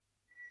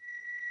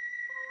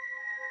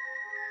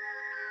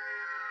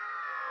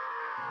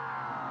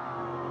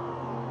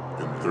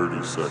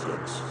30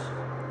 seconds,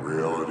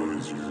 reality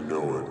as you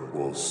know it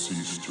will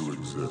cease to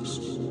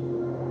exist.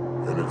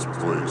 In its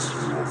place,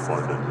 you will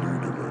find a new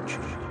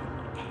dimension,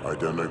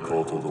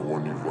 identical to the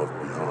one you've left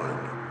behind,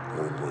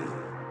 only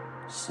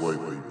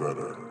slightly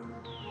better.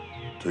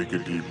 Take a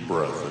deep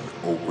breath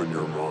and open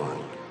your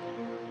mind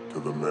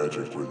to the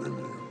magic within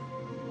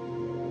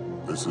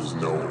you. This is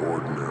no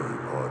ordinary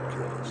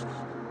podcast.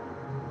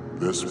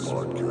 This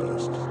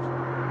podcast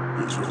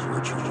is a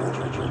ritual.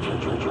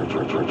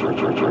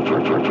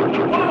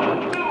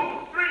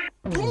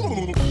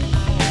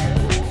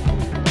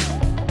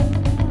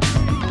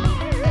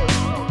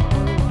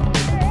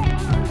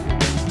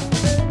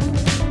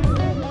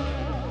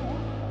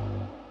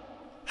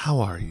 How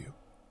are you?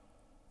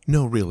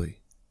 No,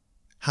 really.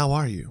 How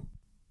are you?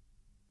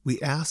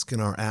 We ask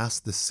and are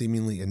asked this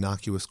seemingly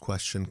innocuous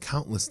question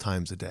countless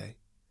times a day.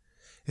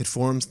 It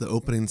forms the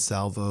opening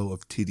salvo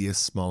of tedious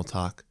small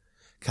talk,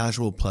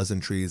 casual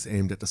pleasantries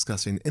aimed at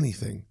discussing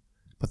anything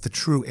but the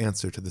true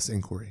answer to this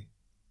inquiry.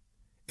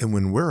 And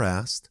when we're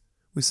asked,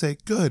 we say,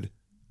 good,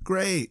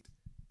 great,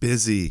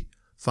 busy,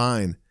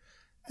 fine,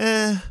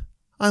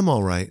 I'm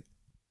all right,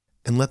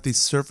 and let these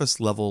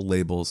surface-level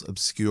labels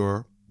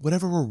obscure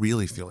whatever we're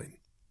really feeling,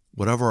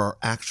 whatever our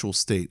actual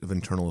state of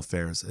internal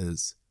affairs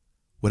is,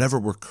 whatever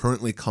we're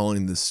currently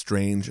calling this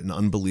strange and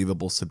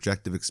unbelievable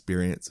subjective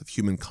experience of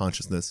human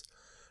consciousness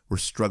we're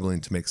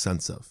struggling to make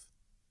sense of.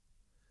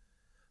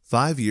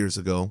 5 years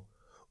ago,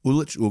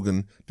 Ulrich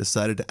Uggen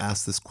decided to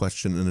ask this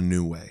question in a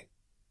new way.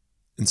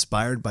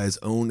 Inspired by his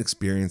own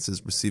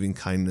experiences receiving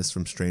kindness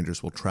from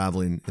strangers while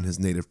traveling in his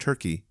native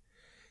Turkey,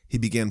 he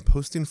began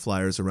posting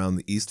flyers around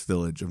the East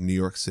Village of New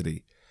York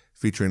City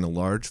featuring a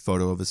large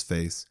photo of his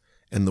face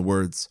and the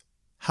words,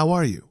 "How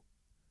are you?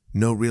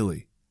 No,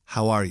 really,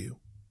 how are you?"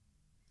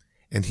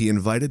 And he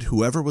invited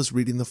whoever was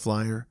reading the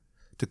flyer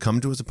to come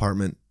to his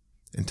apartment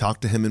and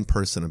talk to him in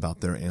person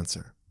about their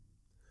answer.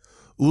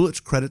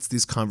 Ulrich credits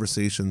these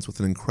conversations with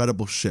an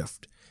incredible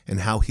shift in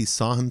how he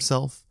saw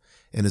himself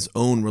and his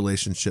own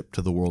relationship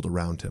to the world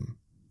around him.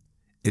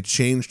 It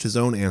changed his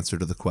own answer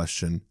to the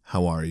question,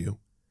 "How are you?"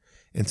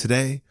 And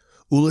today,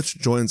 Ulrich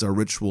joins our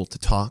ritual to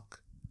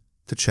talk,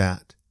 to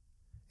chat,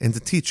 and to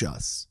teach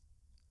us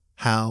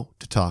how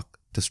to talk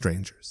to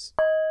strangers.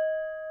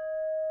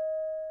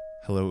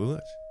 Hello,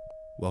 Ulrich.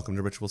 Welcome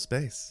to Ritual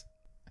Space.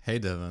 Hey,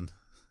 Devin.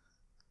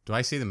 Do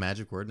I say the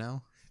magic word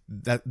now?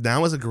 That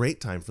now is a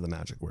great time for the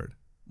magic word.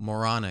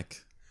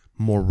 Moronic.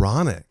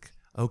 Moronic.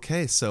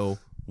 Okay, so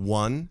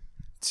 1,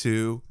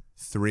 2,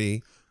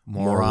 3.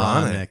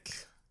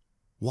 Moronic.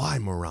 Why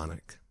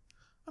moronic?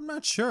 I'm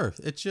not sure.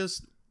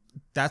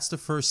 That's the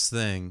first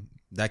thing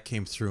that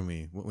came through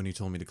me when you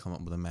told me to come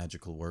up with a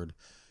magical word.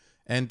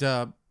 And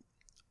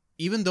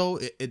even though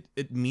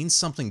it means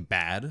something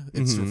bad,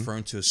 it's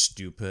referring to a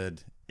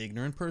stupid,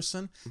 ignorant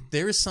person,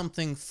 there is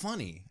something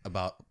funny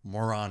about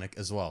moronic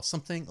as well.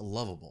 Something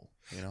lovable,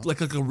 you know? Like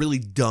a really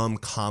dumb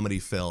comedy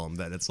film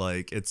that it's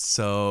like, it's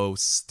so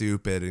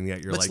stupid and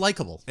yet you're It's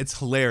likable. It's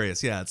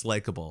hilarious. Yeah, it's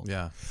likable.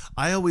 Yeah.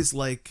 I always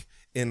like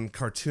in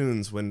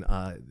cartoons when,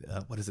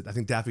 what is it? I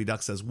think Daffy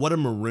Duck says, "What a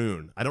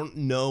maroon." I don't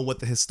know what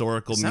the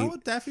historical Is that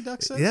what Daffy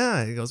Duck says?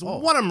 Yeah, he goes,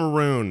 "What a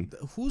maroon."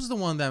 Who's the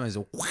one that is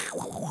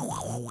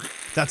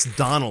That's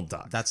Donald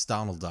Duck. That's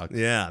Donald Duck.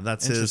 Yeah,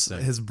 that's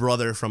his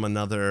brother from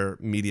another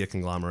media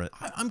conglomerate.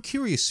 I'm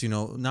curious,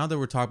 now that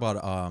we're talking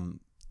about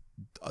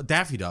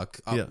Daffy Duck,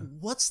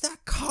 what's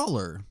that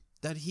collar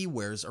that he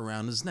wears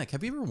around his neck?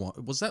 Have you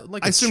ever was that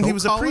like I assumed he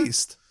was collar? a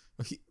priest.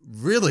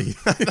 Really?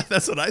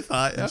 That's what I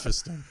thought. Yeah.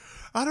 Interesting.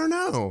 I don't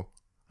know.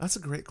 That's a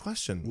great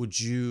question. Would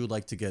you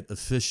like to get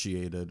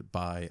officiated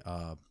by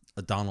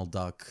a Donald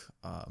Duck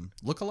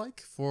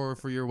lookalike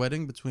for your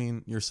wedding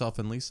between yourself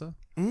and Lisa?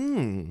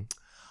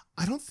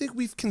 I don't think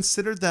we've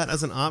considered that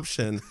as an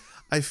option.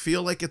 I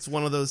feel like it's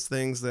one of those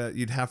things that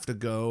you'd have to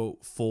go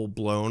full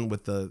blown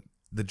with the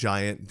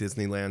giant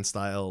Disneyland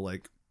style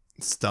like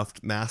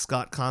stuffed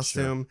mascot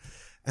costume. Sure.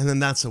 And then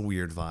that's a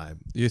weird vibe.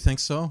 You think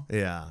so?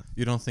 Yeah.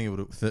 You don't think it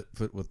would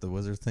fit with the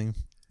wizard theme?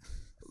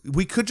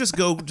 We could just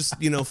go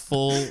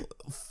full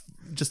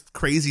just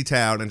crazy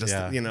town and just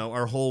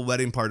our whole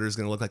wedding party is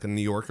going to look like a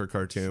New Yorker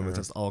cartoon with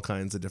just all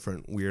kinds of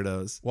different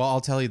weirdos. Well,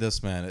 I'll tell you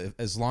this, man.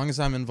 As long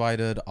as I'm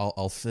invited,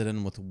 I'll fit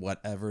in with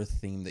whatever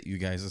theme that you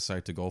guys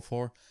decide to go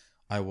for.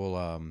 I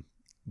will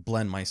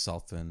blend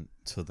myself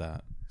into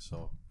that.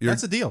 So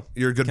that's a deal.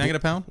 You're a good. Can I get a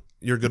pound?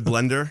 You're a good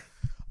blender.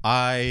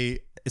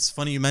 It's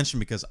funny you mentioned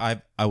because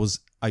I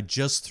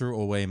just threw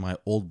away my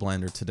old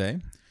blender today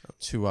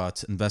to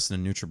invest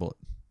in a NutriBullet.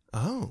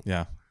 Oh.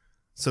 Yeah.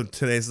 So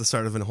today's the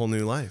start of a whole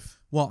new life.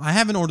 Well, I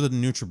haven't ordered a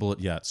NutriBullet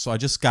yet, so I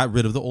just got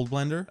rid of the old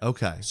blender.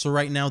 Okay. So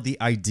right now, the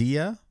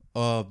idea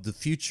of the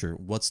future,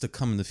 what's to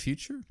come in the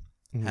future,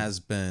 has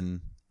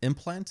been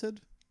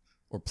implanted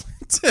or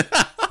planted.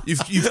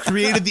 You've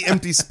created the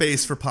empty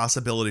space for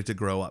possibility to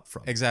grow up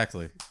from.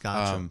 Exactly.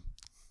 Gotcha.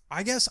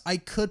 I guess I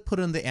could put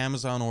in the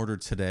Amazon order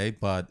today,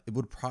 but it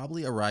would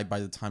probably arrive by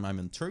the time I'm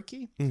in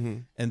Turkey. Mm-hmm.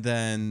 And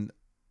then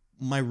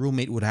my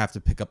roommate would have to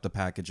pick up the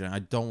package, and I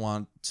don't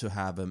want to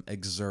have him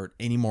exert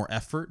any more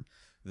effort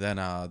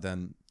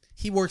then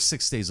he works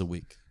 6 days a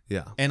week.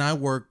 Yeah. And I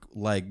work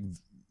like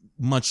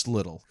much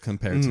little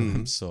compared to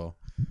him. So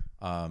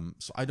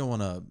I don't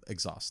want to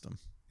exhaust him.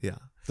 Yeah.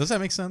 Does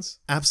that make sense?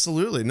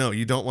 Absolutely. No,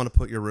 you don't want to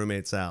put your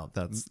roommates out.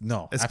 That's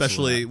No,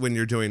 especially when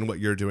you're doing what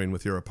you're doing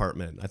with your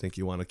apartment. I think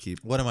you want to keep.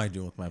 What am I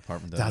doing with my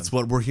apartment? Devin? That's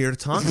what we're here to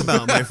talk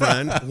about, my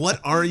friend.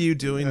 What are you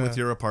doing with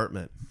your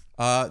apartment?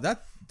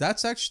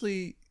 That's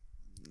actually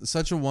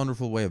such a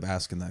wonderful way of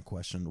asking that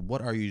question.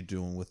 What are you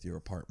doing with your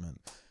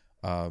apartment?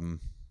 I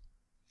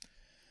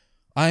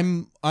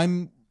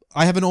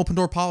have an open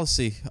door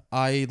policy.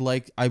 I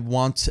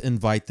want to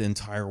invite the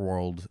entire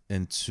world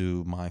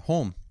into my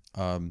home.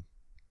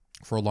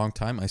 For a long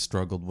time, I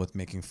struggled with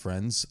making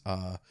friends,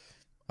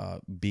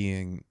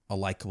 being a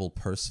likable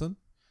person.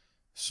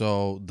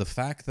 So the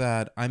fact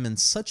that I'm in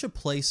such a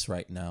place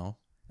right now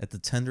at the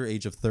tender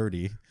age of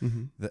 30,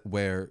 that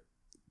where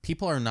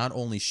people are not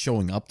only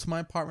showing up to my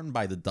apartment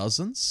by the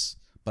dozens,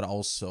 but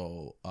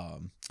also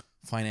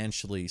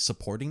financially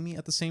supporting me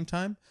at the same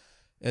time.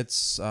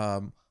 It's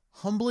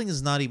humbling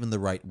is not even the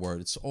right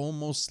word. It's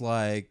almost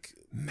like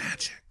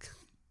magic.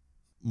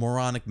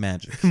 Moronic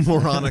magic.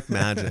 Moronic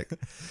magic.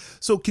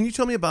 So can you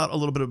tell me a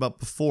little bit about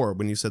before,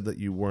 when you said that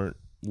you weren't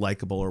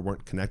likable or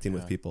weren't connecting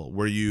with people?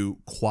 Were you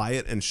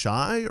quiet and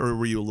shy, or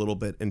were you a little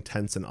bit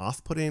intense and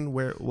off-putting?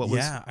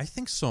 Yeah, I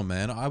think so,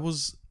 man. I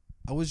was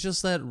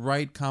just that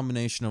right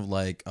combination of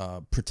like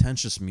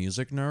pretentious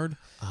music nerd,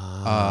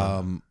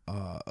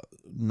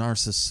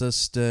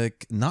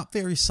 narcissistic, not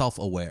very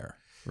self-aware,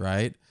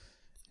 right?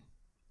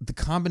 The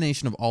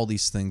combination of all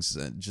these things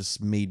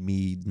just made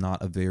me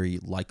not a very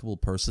likable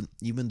person,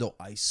 even though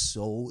I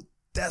so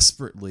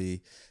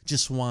desperately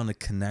just wanted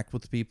to connect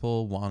with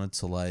people, wanted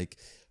to like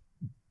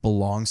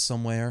belong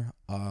somewhere.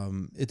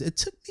 It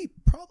took me,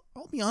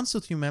 I'll be honest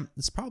with you, man,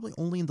 it's probably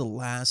only in the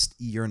last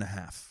year and a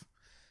half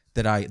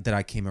that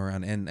I came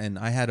around, and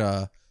I had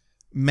a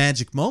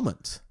magic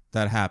moment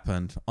that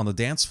happened on the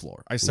dance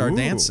floor. I started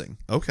dancing.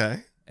 Okay.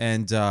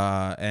 And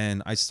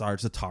I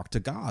started to talk to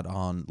God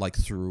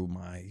through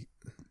my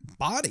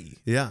body.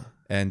 Yeah.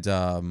 And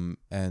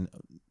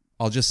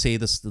I'll just say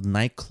this, the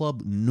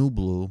nightclub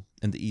Nublu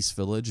in the East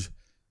Village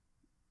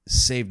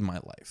saved my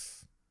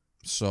life.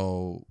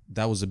 So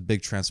that was a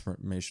big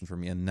transformation for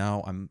me. And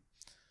now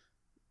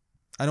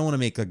I don't want to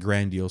make a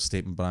grandiose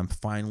statement, but I'm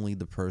finally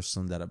the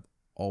person that I've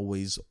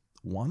always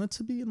wanted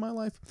to be in my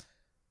life.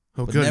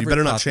 Oh, good. You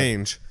better not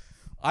change.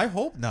 I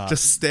hope not.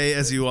 Just stay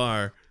as you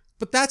are.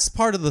 But that's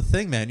part of the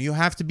thing, man. You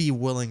have to be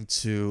willing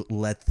to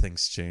let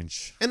things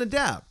change. And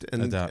adapt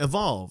and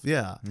evolve.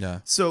 Yeah. Yeah.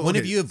 So when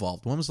have you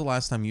evolved? When was the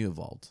last time you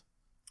evolved?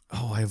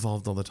 Oh, I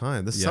evolved all the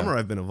time. This summer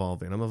I've been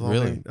evolving. I'm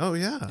evolving. Really? Oh,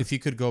 yeah. If you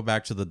could go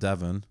back to the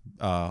Devon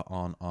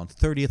on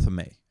 30th of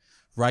May,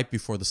 right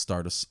before the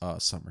start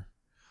of summer.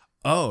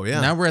 Oh,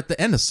 yeah. Now we're at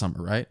the end of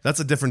summer, right? That's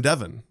a different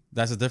Devon.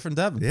 That's a different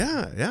Devon.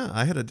 Yeah, yeah.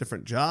 I had a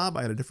different job.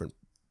 I had a different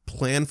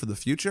plan for the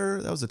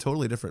future. That was a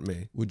totally different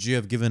me. Would you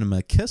have given him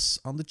a kiss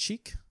on the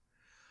cheek?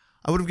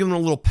 I would have given him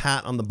a little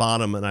pat on the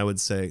bottom, and I would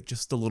say,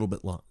 just a little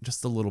bit long,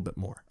 just a little bit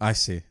more. I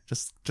see.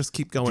 Just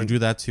keep going. Do you do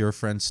that to your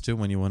friends too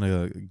when you want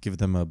to give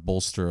them a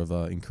bolster of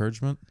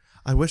encouragement?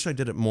 I wish I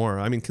did it more.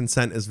 I mean,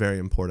 consent is very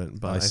important,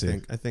 but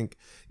I think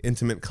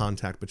intimate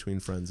contact between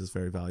friends is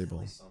very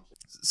valuable.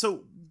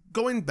 So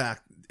going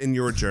back in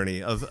your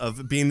journey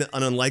of being an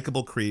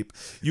unlikable creep,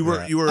 you were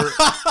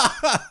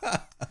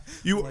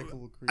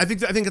I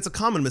think it's a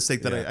common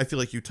mistake that I feel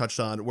like you touched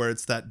on, where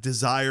it's that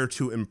desire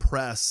to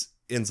impress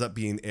ends up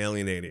being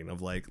alienating,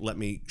 of like, let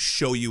me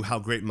show you how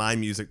great my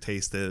music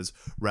taste is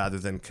rather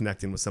than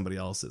connecting with somebody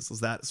else's. Is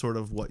that sort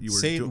of what you were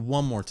doing? Say it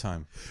one more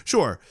time.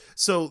 Sure.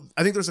 So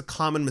I think there's a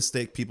common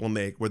mistake people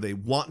make where they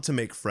want to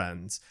make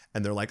friends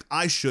and they're like,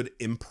 I should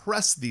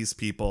impress these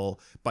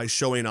people by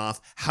showing off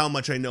how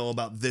much I know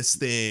about this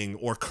thing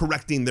or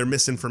correcting their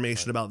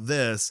misinformation about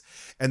this.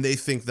 And they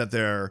think that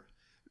they're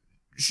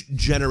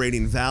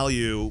generating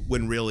value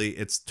when really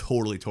it's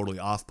totally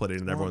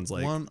off-putting, and everyone's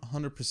like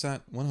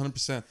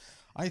 100%.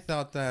 I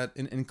thought that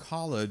in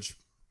college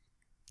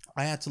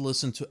I had to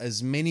listen to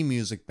as many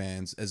music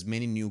bands, as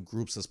many new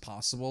groups as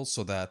possible,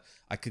 so that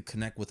I could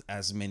connect with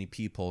as many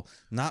people,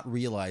 not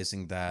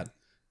realizing that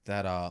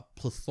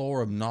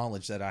plethora of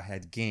knowledge that I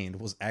had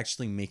gained was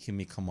actually making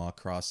me come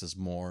across as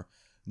more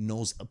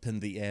nose up in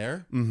the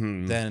air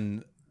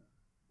than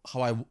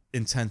how I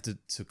intended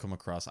to come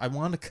across. I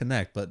wanted to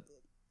connect, but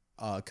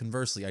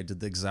conversely, I did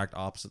the exact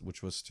opposite,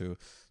 which was to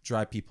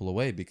drive people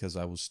away because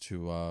I was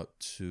too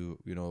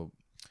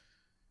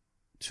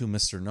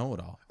Mr.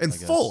 Know-It-All. And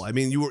full. I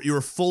mean, you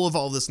were full of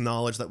all this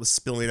knowledge that was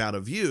spilling out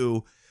of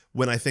you,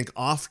 when I think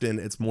often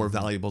it's more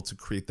valuable to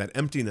create that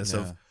emptiness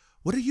of,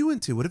 what are you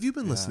into? What have you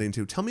been listening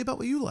to? Tell me about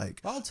what you like.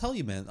 I'll tell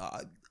you, man.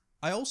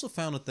 I also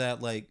found it that,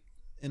 like,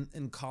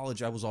 in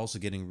college, I was also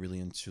getting really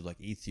into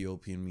like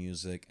Ethiopian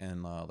music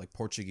and like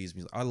Portuguese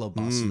music. I love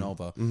bossa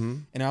nova.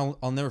 And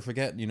I'll never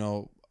forget,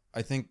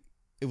 I think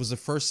it was the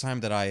first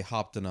time that I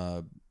hopped in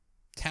a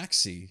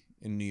taxi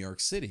in New York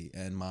City,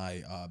 and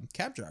my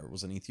cab driver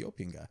was an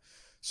Ethiopian guy.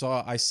 So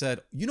I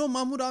said, you know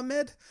Mahmoud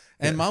Ahmed?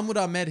 And Mahmoud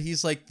Ahmed,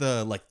 he's like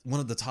one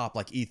of the top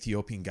like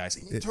Ethiopian guys.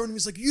 And he turned to me,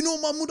 he's like, you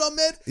know Mahmoud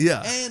Ahmed?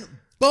 Yeah. And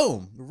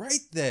boom, right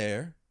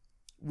there,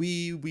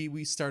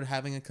 we started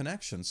having a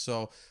connection.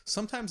 So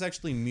sometimes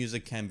actually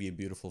music can be a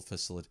beautiful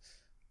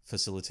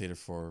facilitator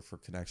for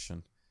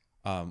connection.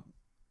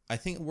 I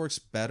think it works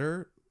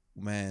better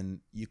when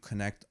you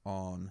connect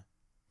on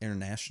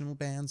international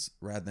bands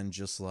rather than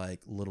just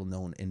like little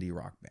known indie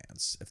rock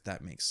bands, if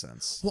that makes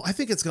sense. Well, I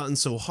think it's gotten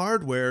so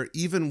hard where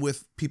even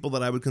with people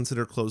that I would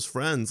consider close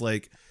friends,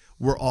 like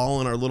we're all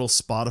in our little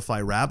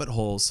Spotify rabbit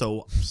hole.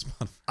 So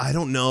I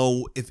don't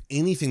know if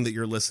anything that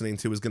you're listening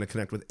to is going to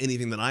connect with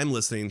anything that I'm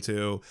listening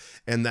to.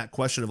 And that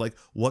question of like,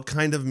 what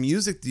kind of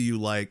music do you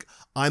like?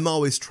 I'm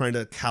always trying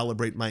to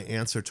calibrate my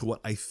answer to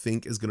what I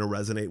think is going to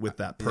resonate with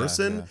that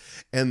person.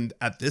 Yeah. And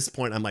at this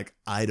point, I'm like,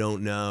 I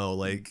don't know.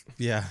 Like,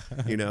 Yeah.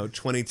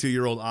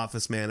 22-year-old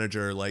office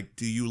manager, like,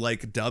 do you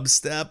like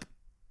dubstep?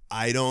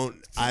 I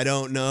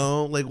don't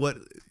know. Like, what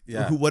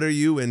are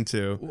you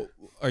into?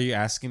 Are you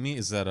asking me?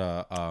 Is that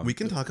We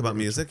can talk about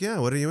music. Yeah.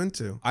 What are you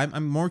into?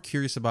 I'm more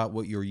curious about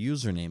what your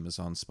username is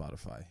on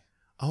Spotify.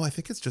 Oh, I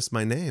think it's just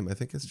my name. I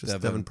think it's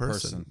just Devin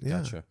Person.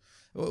 Yeah. Gotcha.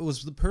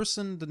 Was the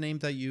person the name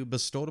that you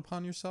bestowed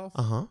upon yourself?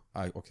 Uh-huh.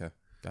 Okay.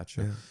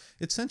 Gotcha. Yeah.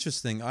 It's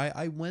interesting.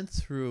 I went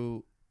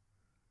through.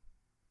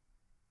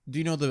 Do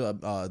you know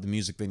the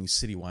music venue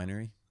City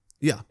Winery?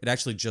 Yeah. It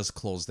actually just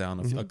closed down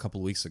a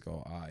couple of weeks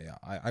ago.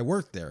 I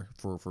worked there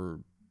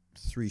for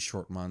 3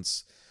 short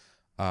months.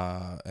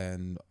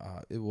 And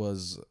it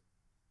was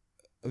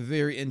a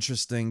very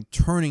interesting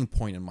turning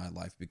point in my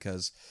life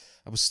because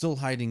I was still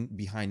hiding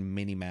behind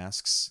many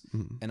masks,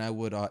 and I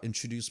would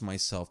introduce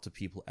myself to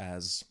people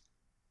as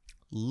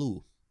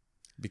Lou,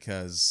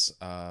 because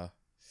I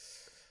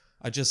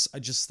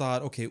just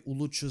thought, okay,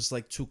 Uluchu's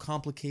like too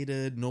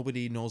complicated.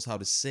 Nobody knows how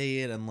to say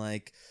it, and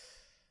like,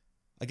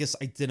 I guess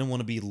I didn't want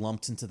to be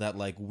lumped into that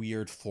like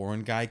weird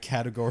foreign guy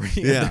category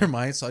in their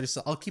mind, so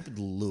I'll keep it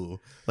Lou,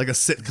 like a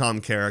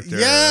sitcom character.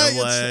 Yeah,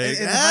 like,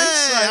 in hey,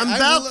 hindsight, I'm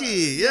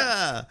Balky.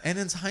 Yeah, and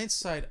in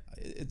hindsight,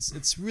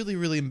 it's really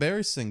really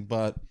embarrassing.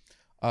 But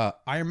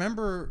I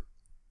remember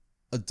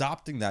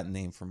adopting that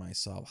name for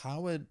myself.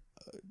 How it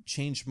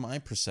changed my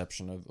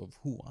perception of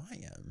who I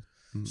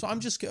am. So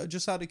I'm just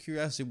out of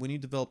curiosity, when you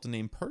developed the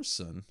name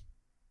Person,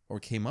 or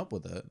came up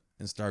with it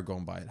and started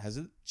going by it, has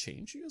it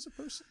changed you as a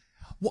person?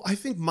 Well, I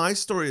think my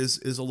story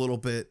is a little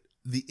bit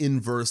the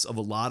inverse of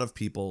a lot of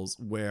people's,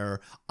 where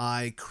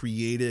I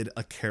created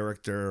a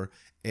character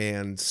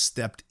and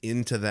stepped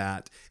into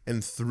that,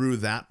 and through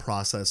that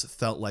process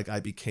felt like I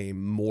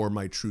became more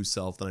my true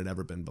self than I'd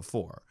ever been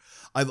before.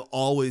 I've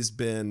always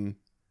been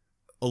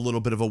a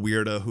little bit of a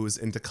weirdo who is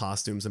into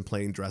costumes and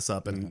playing dress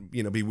up and,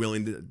 be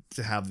willing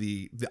to have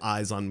the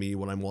eyes on me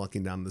when I'm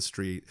walking down the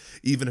street,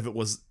 even if it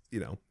was,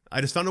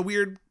 I just found a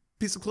weird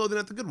piece of clothing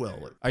at the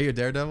Goodwill. Are you a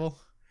daredevil?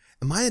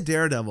 Am I a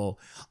daredevil?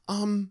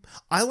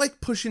 I like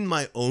pushing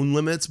my own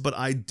limits, but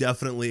I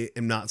definitely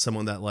am not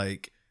someone that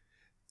like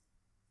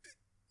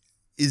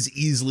is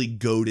easily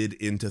goaded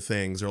into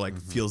things or like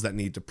feels that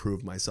need to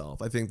prove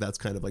myself. I think that's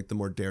kind of like the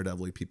more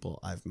daredevil-y people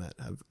I've met.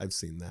 I've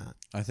seen that.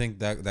 I think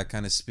that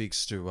kind of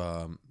speaks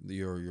to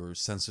your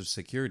sense of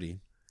security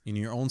in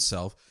your own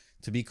self,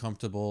 to be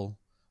comfortable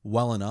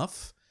well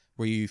enough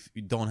where you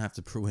don't have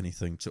to prove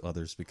anything to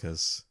others,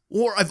 because...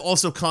 Or I've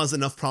also caused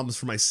enough problems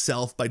for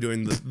myself by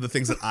doing the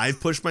things that I've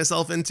pushed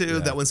myself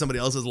into, that when somebody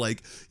else is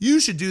like, you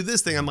should do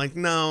this thing, I'm like,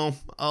 no,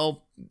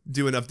 I'll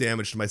do enough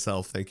damage to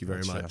myself. Thank you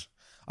very much.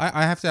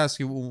 I have to ask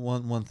you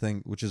one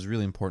thing, which is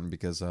really important,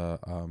 because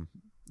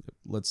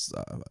let's...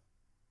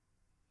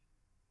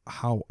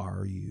 how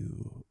are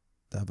you,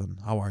 Devin?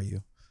 How are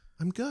you?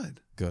 I'm good.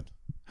 Good.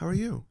 How are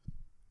you?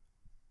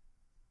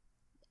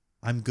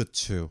 I'm good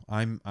too.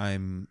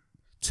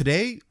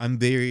 Today, I'm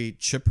very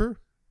chipper.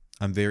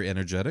 I'm very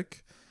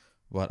energetic,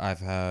 but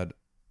I've had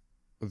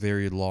a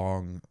very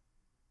long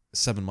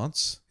 7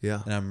 months.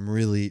 Yeah. And I'm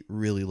really,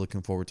 really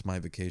looking forward to my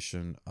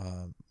vacation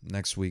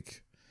next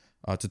week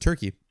to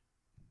Turkey.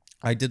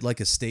 I did like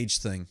a stage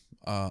thing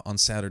on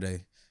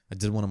Saturday. I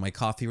did one of my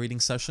coffee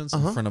reading sessions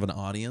in front of an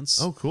audience.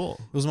 Oh, cool.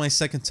 It was my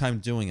second time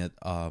doing it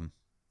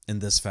in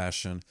this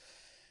fashion.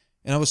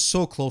 And I was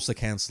so close to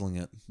canceling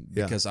it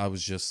because I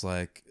was just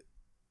like...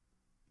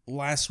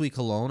 Last week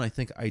alone, I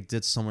think I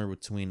did somewhere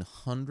between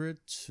 100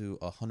 to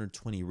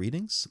 120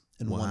 readings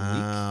in 1 week.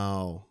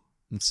 Wow.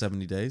 In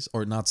 70 days.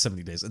 Or not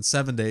 70 days, in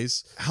 7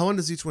 days. How long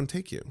does each one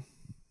take you?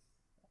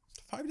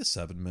 5 to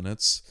 7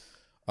 minutes.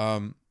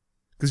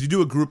 Because you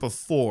do a group of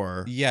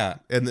 4. Yeah.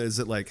 And is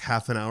it like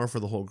half an hour for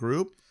the whole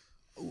group?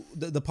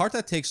 The part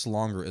that takes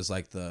longer is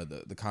like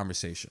the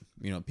conversation.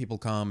 People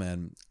come,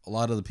 and a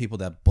lot of the people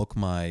that book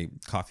my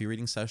coffee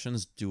reading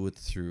sessions do it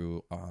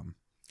through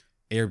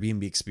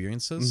Airbnb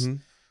experiences. Mm-hmm.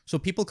 So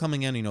people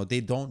coming in,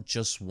 they don't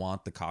just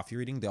want the coffee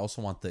reading. They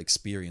also want the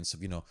experience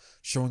of,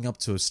 showing up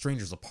to a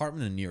stranger's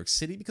apartment in New York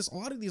City, because a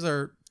lot of these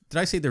are, did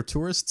I say they're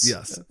tourists?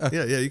 Yes.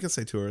 Yeah, you can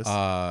say tourists.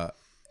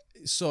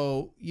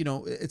 So,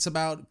 it's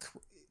about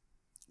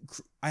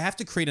I have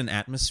to create an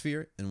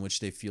atmosphere in which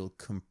they feel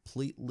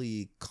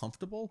completely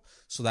comfortable,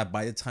 so that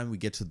by the time we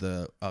get to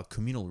the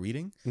communal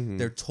reading,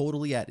 they're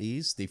totally at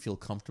ease. They feel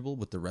comfortable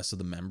with the rest of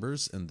the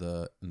members in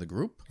the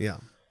group. Yeah.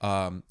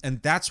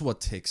 And that's what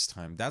takes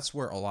time. That's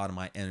where a lot of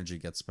my energy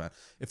gets spent.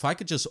 If I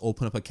could just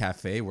open up a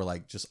cafe where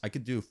like I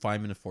could do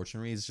 5-minute fortune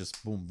reads,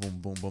 just boom, boom,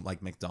 boom, boom,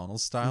 like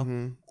McDonald's style.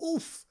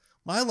 Oof.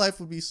 My life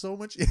would be so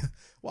much.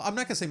 Well, I'm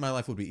not gonna say my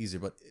life would be easier,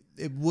 but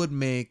it would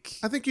make.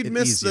 I think you'd it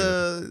miss easier.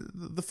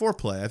 the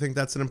foreplay. I think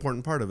that's an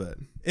important part of it.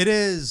 It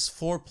is.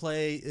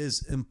 Foreplay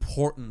is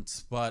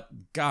important, but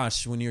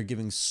gosh, when you're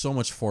giving so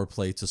much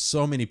foreplay to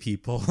so many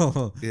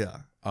people, Yeah.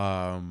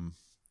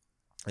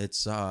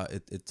 it's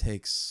it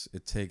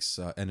takes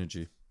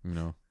energy, you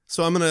know.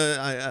 So I'm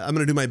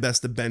gonna do my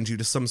best to bend you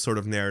to some sort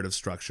of narrative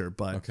structure,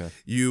 but Okay.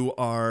 you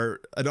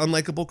are an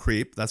unlikable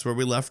creep. That's where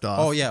we left off.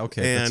 Oh yeah,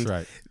 okay, and that's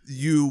right.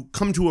 you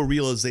come to a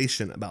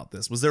realization about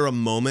this. Was there a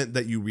moment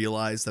that you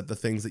realized that the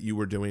things that you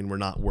were doing were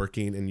not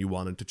working and you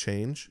wanted to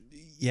change?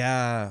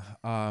 Yeah,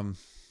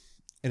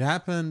 it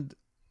happened.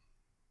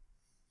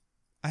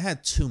 I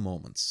had 2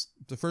 moments.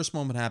 The first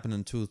moment happened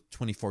in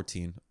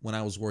 2014 when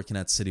I was working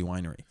at City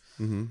Winery.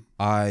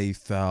 I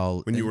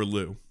fell When you were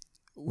Lou.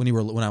 when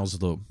I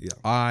was Lou. Yeah.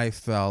 I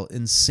fell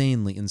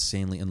insanely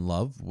in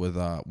love with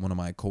one of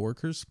my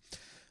coworkers.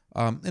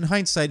 In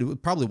hindsight,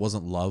 it probably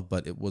wasn't love,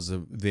 but it was a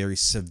very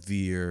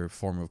severe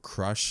form of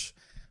crush.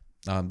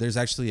 There's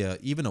actually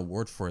even a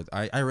word for it.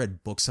 I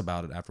read books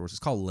about it afterwards. It's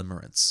called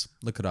limerence.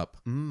 Look it up.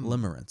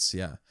 Limerence.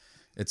 Yeah.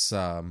 It's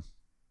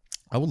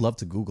I would love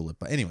to Google it,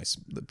 but anyways,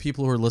 the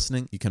people who are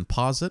listening, you can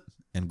pause it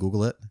and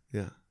Google it.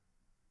 Yeah.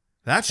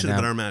 That should have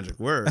been our magic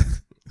word.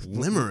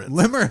 Limerence.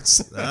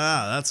 Limerence.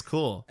 That's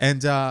cool.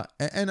 And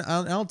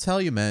I'll tell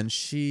you, man,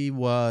 she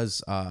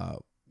was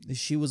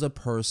a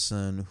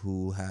person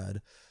who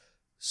had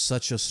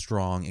such a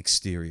strong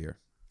exterior,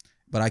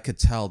 but I could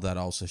tell that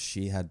also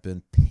she had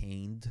been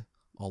pained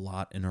a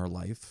lot in her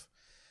life,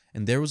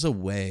 and there was a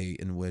way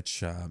in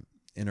which,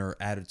 in her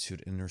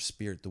attitude, in her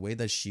spirit, the way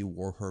that she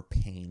wore her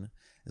pain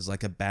is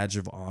like a badge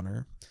of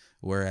honor,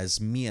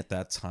 whereas me at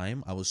that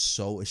time, I was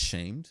so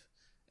ashamed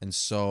and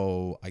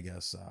so, I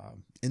guess,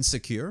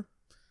 insecure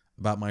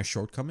about my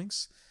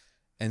shortcomings.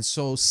 And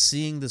so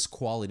seeing this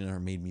quality in her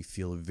made me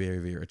feel very,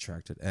 very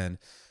attracted. And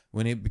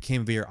when it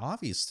became very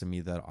obvious to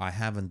me that I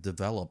haven't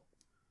developed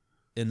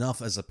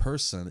enough as a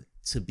person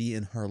to be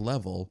in her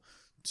level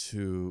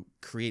to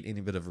create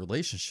any bit of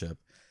relationship,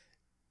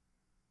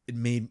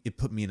 it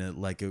put me in a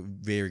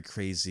very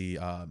crazy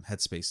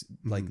headspace.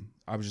 Like,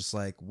 I was just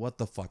like, what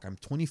the fuck? I'm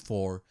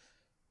 24,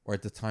 or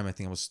at the time I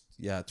think I was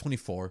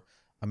 24.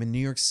 I'm in New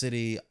York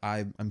City.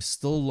 I'm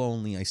still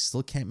lonely. I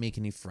still can't make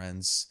any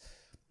friends.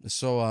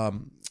 So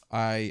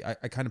I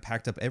kind of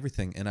packed up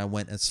everything and I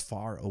went as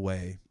far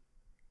away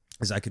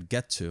as I could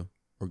get to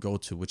or go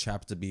to, which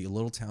happened to be a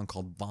little town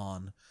called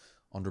Van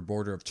on the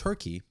border of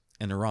Turkey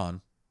and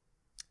Iran.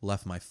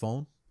 Left my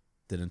phone,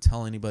 didn't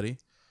tell anybody,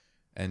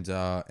 and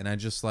I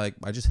just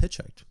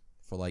hitchhiked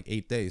for like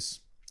 8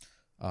 days.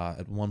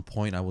 At one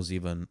point, I was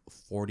even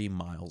 40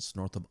 miles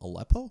north of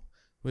Aleppo,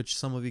 which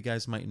some of you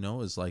guys might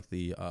know is like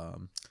the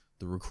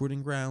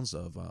recruiting grounds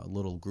of a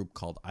little group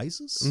called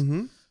ISIS.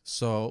 Mm-hmm.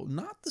 So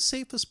not the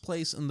safest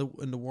place in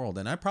the world,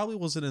 and I probably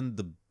wasn't in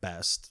the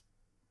best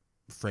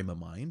frame of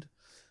mind.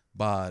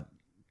 But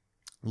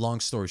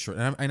long story short,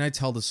 and I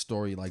tell this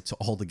story like to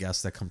all the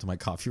guests that come to my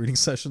coffee reading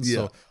sessions. Yeah.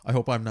 So I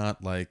hope I'm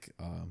not like.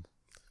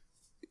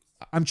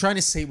 I'm trying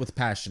to say it with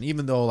passion,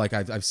 even though like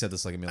I've said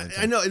this like a million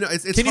times. I know.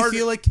 It's Can hard. you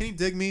feel it? Can you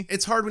dig me?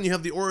 It's hard when you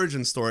have the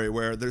origin story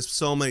where there's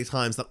so many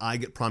times that I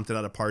get prompted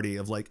at a party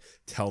of like,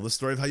 tell the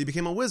story of how you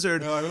became a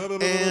wizard. And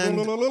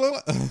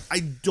I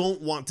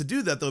don't want to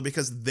do that though,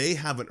 because they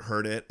haven't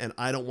heard it and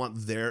I don't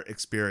want their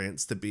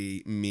experience to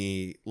be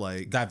me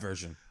like That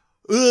version.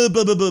 blah,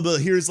 blah, blah, blah.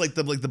 Here's like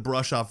the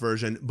brush off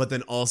version. But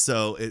then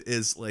also it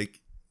is like,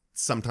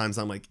 sometimes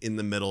I'm like in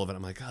the middle of it.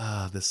 I'm like,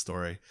 this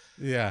story.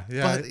 Yeah.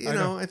 But you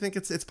know, I think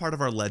it's part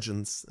of our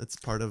legends. It's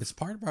part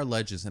of our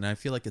legends, and I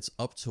feel like it's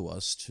up to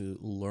us to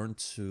learn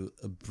to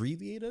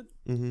abbreviate it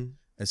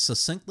as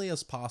succinctly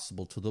as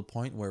possible to the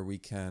point where we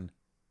can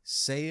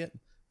say it,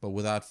 but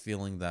without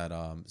feeling that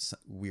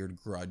weird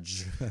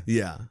grudge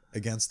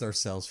against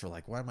ourselves for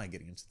like, why am I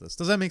getting into this?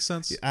 Does that make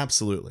sense? Yeah,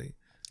 absolutely.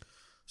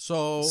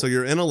 So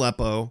you're in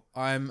Aleppo.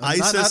 I'm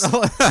ISIS.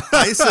 not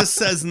ISIS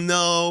says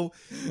no.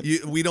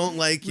 We don't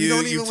like you.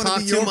 don't even You wanna talk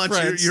be too your much.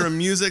 friends. You're a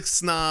music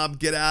snob.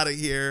 Get out of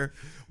here.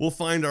 We'll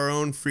find our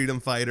own freedom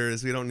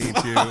fighters. We don't need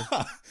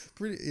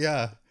you.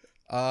 Yeah.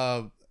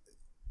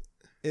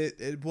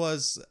 It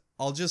was.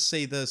 I'll just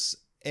say this: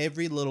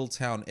 every little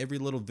town, every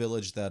little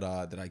village that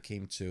I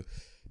came to,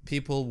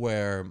 people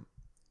were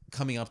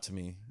coming up to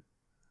me,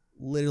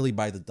 literally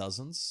by the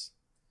dozens,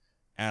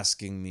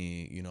 asking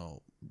me,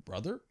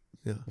 brother.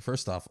 Yeah.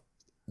 First off,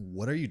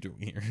 what are you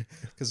doing here?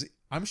 Because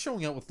I'm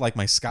showing up with like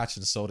my scotch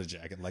and soda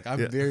jacket. Like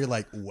I'm very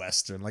like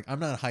Western. Like I'm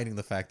not hiding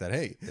the fact that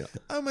hey,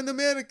 I'm an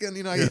American.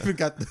 I even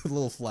got the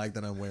little flag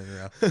that I'm wearing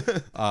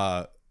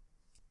around.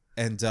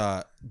 And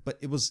but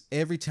it was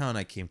every town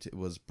I came to, it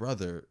was,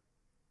 brother,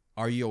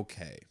 are you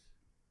okay?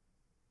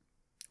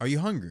 Are you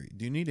hungry?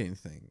 Do you need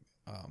anything?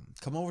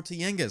 Come over to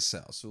Yenge's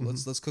house. So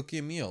let's cook you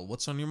a meal.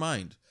 What's on your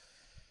mind?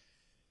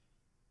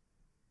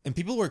 And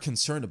people were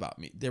concerned about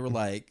me. They were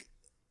like,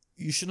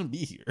 you shouldn't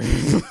be here.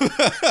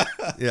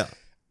 Yeah.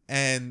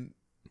 And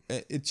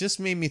it just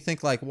made me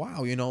think like,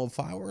 wow, you know, if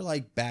I were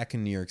like back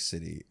in New York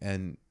City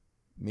and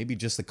maybe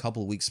just a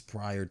couple of weeks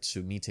prior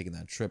to me taking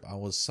that trip, I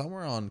was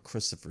somewhere on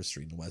Christopher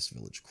Street in West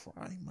Village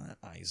crying my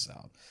eyes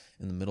out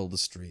in the middle of the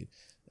street.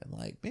 And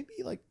like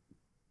maybe like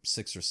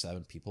 6 or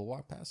 7 people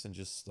walk past and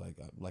just like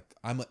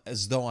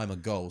as though I'm a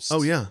ghost.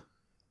 Oh, yeah.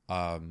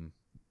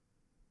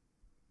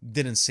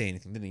 Didn't say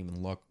anything, didn't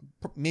even look,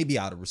 maybe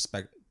out of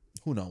respect,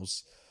 who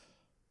knows.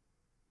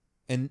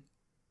 And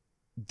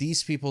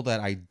these people that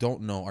I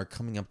don't know are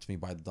coming up to me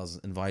by the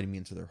dozen, inviting me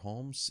into their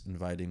homes,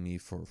 inviting me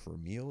for a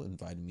meal,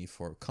 inviting me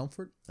for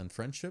comfort and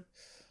friendship.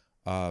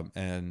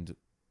 And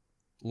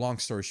long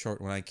story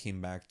short, when I came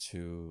back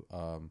to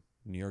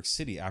New York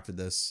City after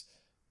this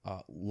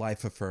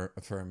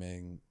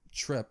life-affirming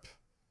trip,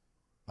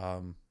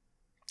 I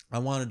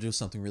wanted to do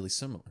something really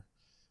similar,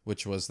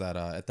 which was that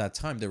at that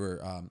time there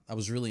were I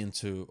was really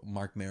into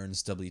Mark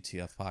Maron's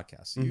WTF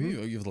podcast.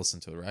 You've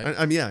listened to it,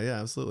 right? Yeah,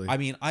 absolutely. I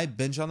mean, I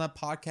binged on that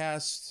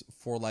podcast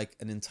for like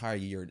an entire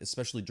year,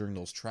 especially during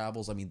those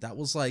travels. I mean, that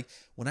was like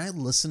when I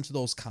listened to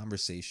those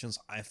conversations,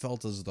 I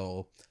felt as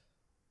though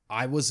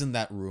I was in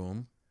that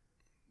room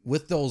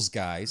with those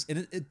guys,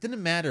 and it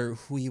didn't matter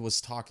who he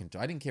was talking to.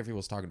 I didn't care if he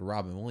was talking to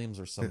Robin Williams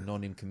or some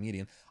no-name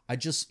comedian. I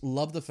just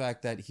loved the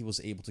fact that he was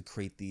able to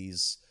create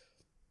these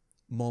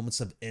moments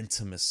of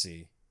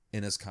intimacy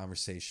in his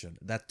conversation,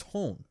 that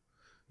tone,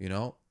 you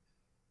know.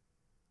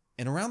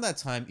 And around that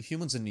time,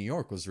 Humans in New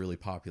York was really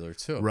popular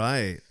too.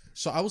 Right.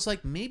 So I was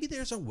like, maybe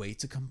there's a way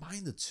to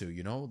combine the two,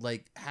 you know,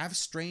 like have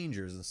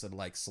strangers instead of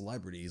like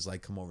celebrities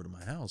like come over to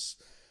my house.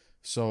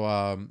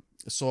 So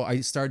so I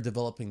started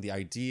developing the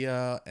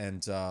idea,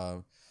 and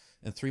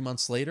 3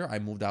 months later, I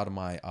moved out of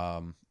my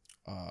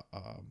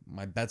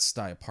my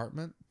Bed-Stuy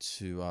apartment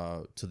to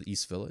the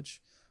East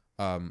Village.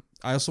 I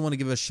also want to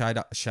give a shout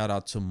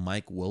out to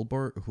Mike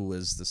Wilbur, who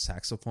is the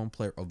saxophone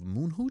player of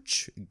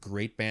Moonhooch,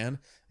 great band.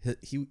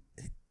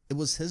 It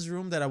was his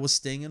room that I was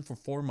staying in for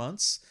 4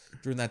 months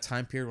during that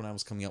time period when I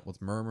was coming up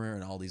with Murmur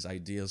and all these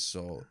ideas.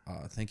 So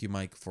thank you,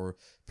 Mike, for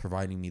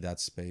providing me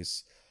that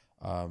space.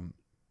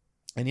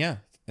 And yeah,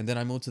 and then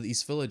I moved to the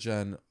East Village,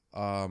 and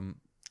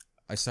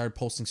I started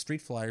posting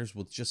street flyers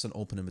with just an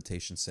open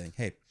invitation saying,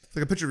 hey. It's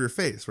like a picture of your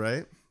face,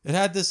 right? It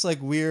had this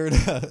like weird,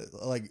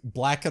 like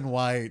black and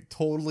white,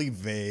 totally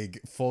vague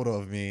photo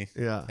of me.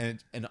 Yeah.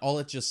 And all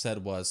it just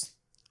said was,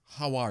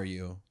 how are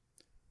you?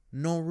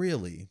 No,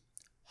 really.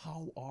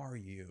 How are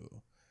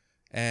you?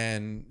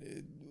 And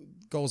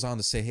it goes on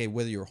to say, hey,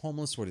 whether you're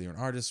homeless, whether you're an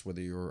artist,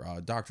 whether you're a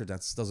doctor,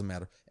 that doesn't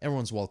matter.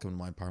 Everyone's welcome in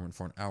my apartment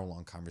for an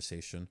hour-long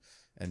conversation.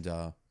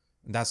 And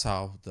that's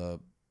how the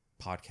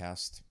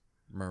podcast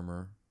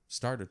Murmur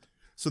started.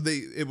 So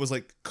it was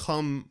like,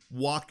 come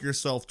walk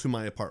yourself to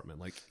my apartment.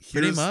 Like,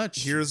 pretty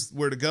much. Here's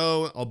where to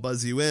go. I'll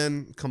buzz you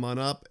in. Come on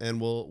up, and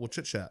we'll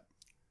chit chat.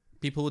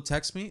 People would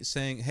text me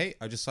saying, hey,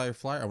 I just saw your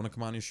flyer. I want to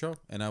come on your show.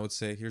 And I would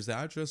say, here's the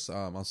address.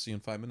 I'll see you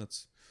in 5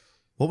 minutes.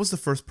 What was the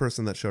first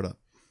person that showed up?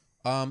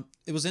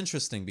 It was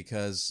interesting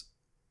because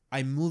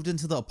I moved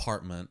into the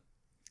apartment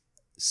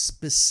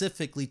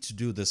specifically to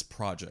do this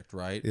project,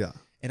 right? Yeah.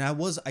 And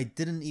I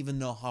didn't even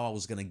know how I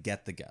was going to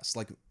get the guests.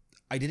 Like,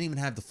 I didn't even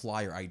have the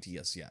flyer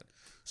ideas yet.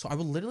 So I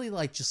would literally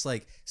just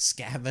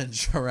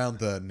scavenge around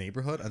the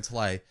neighborhood until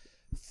I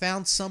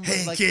found someone.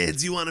 Hey,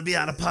 kids, you want to be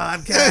on a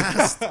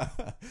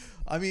podcast?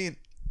 I mean,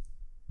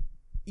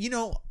 you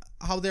know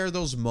how there are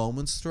those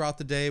moments throughout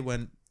the day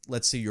when,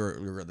 let's say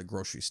you're at the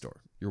grocery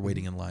store, you're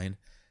waiting in line,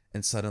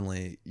 and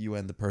suddenly you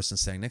and the person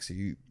standing next to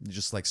you, you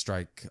just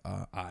strike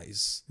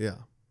eyes. Yeah.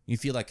 You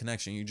feel that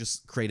connection. You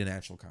just create a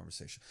natural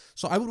conversation.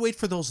 So I would wait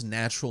for those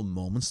natural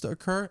moments to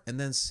occur and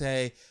then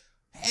say,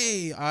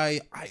 hey, I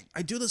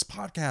do this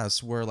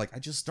podcast where I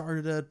just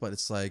started it, but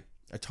it's I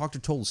talk to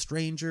total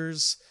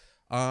strangers.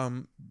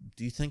 Do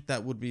you think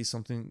that would be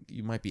something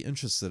you might be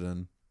interested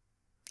in?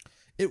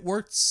 It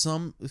worked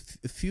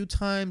a few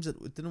times. It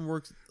didn't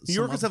work. New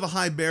Yorkers have a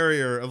high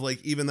barrier of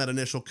even that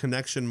initial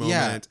connection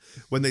moment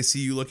when they see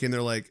you looking.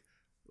 They're like,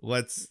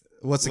 what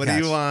do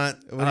you want?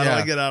 How do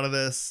I get out of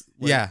this?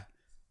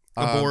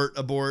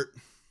 Abort.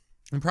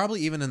 And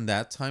probably even in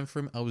that time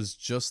frame, I was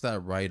just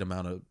that right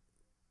amount of.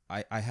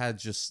 I had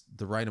just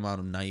the right amount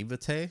of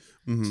naivete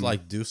to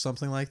do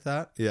something like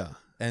that. Yeah.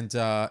 And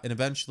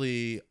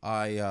eventually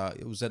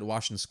it was at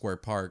Washington Square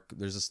Park.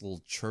 There's this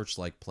little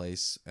church-like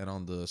place, and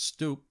on the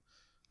stoop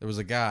there was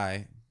a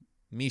guy,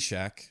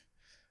 Meshach,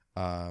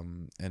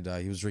 and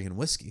he was drinking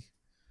whiskey,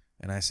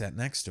 and I sat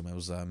next to him. It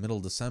was middle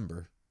of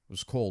December. It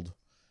was cold,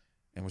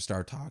 and we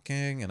started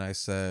talking, and I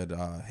said,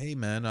 hey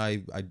man,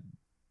 I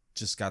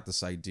just got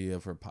this idea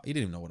for he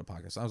didn't even know what a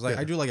podcast. I was like,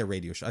 I do a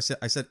radio show.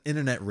 I said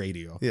internet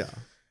radio. Yeah.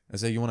 I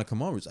said, you want to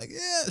come over? He's like,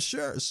 yeah,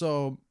 sure.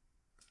 So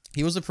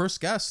he was the first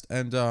guest,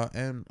 and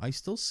I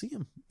still see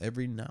him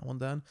every now and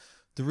then.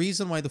 The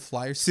reason why the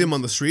Flyers See him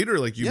on the street, or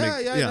like you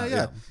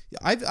yeah.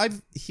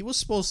 He was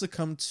supposed to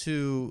come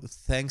to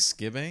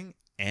Thanksgiving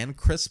and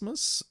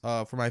Christmas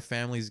for my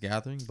family's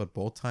gathering, but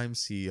both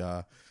times he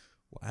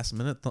last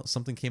minute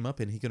something came up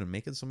and he couldn't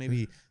make it. So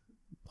maybe,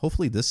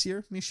 hopefully this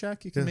year,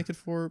 Mishak, you can make it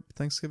for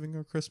Thanksgiving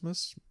or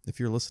Christmas if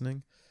you're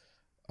listening.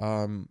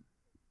 But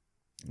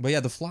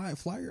yeah, the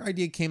flyer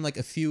idea came like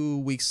a few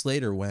weeks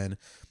later when.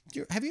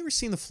 Have you ever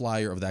seen the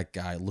flyer of that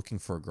guy looking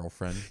for a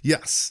girlfriend?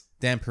 Yes.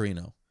 Dan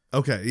Perino.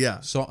 Okay,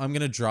 yeah. So I'm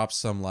going to drop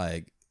some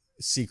like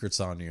secrets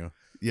on you.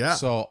 Yeah.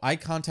 So I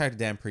contacted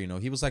Dan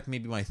Perino. He was like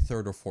maybe my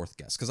third or fourth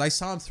guest because I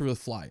saw him through the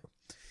flyer.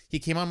 He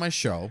came on my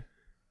show.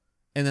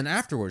 And then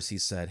afterwards he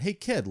said, "Hey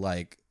kid,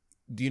 like,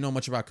 do you know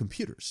much about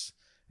computers?"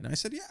 And I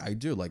said, "Yeah, I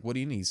do. Like, what do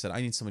you need?" He said,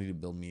 "I need somebody to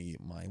build me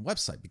my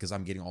website because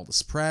I'm getting all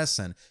this press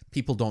and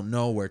people don't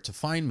know where to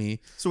find me."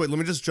 So wait, let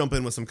me just jump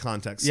in with some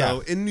context. Yeah. So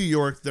in New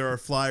York, there are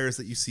flyers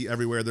that you see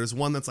everywhere. There's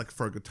one that's like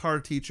for a guitar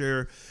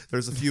teacher.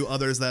 There's a few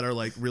others that are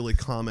like really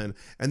common.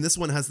 And this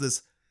one has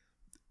this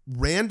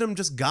random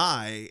just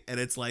guy,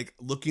 and it's like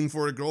looking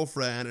for a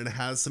girlfriend, and it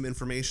has some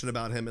information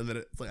about him. And then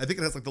it's like, I think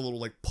it has like the little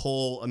like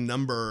pull a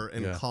number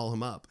and call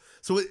him up.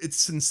 So it's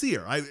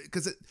sincere.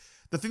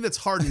 The thing that's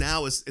hard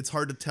now is it's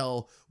hard to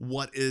tell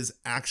what is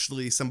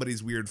actually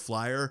somebody's weird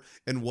flyer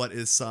and what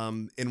is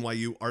some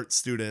NYU art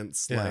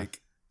students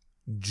like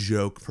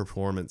joke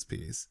performance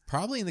piece.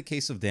 Probably in the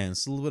case of Dan,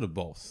 it's a little bit of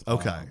both.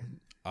 Okay.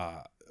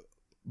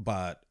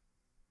 But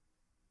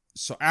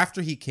so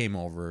after he came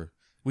over,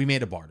 we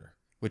made a barter,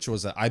 which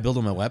was that I built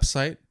him a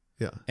website.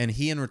 Yeah. And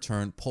he in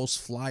return posts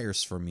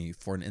flyers for me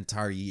for an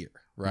entire year,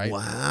 right?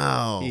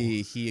 Wow.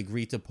 He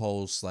agreed to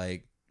post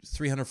like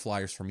 300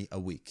 flyers for me a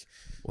week.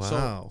 Wow.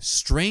 So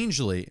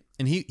strangely,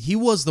 and he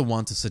was the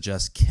one to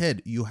suggest,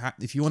 "Kid,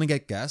 if you want to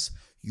get guests,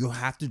 you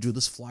have to do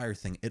this flyer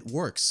thing. It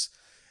works."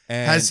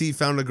 And has he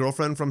found a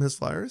girlfriend from his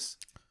flyers?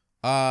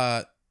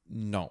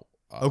 No.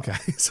 Okay.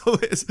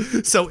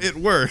 So it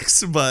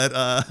works, but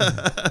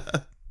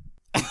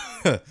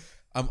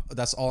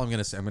that's all I'm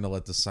gonna say. I'm gonna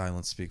let the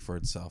silence speak for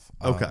itself.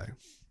 Okay.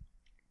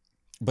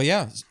 But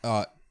yeah,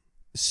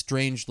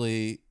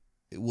 strangely,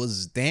 it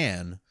was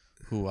Dan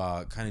who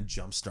kind of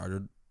jump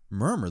started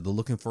Murmur, the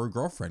looking for a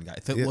girlfriend guy.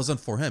 If it wasn't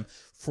for him,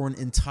 for an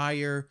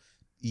entire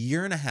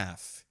year and a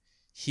half,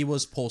 he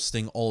was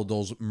posting all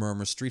those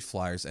Murmur street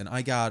flyers, and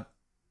I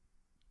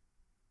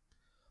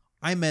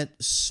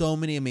met so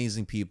many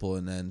amazing people,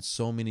 and then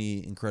so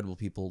many incredible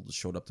people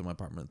showed up to my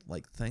apartment,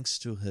 like thanks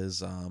to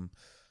his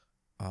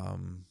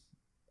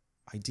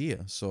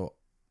idea. So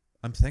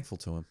I'm thankful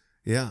to him.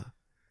 Yeah.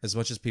 As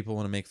much as people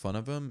want to make fun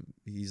of him,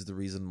 he's the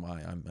reason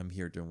why I'm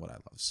here doing what I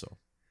love. So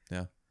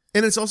yeah.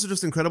 And it's also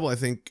just incredible, I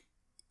think,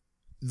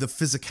 the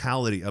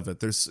physicality of it.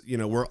 There's,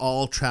 we're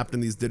all trapped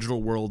in these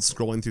digital worlds,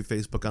 scrolling through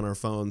Facebook on our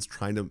phones,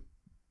 trying to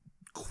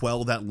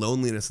quell that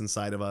loneliness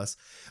inside of us,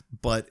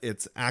 but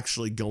it's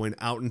actually going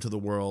out into the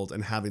world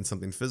and having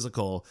something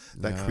physical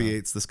that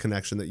creates this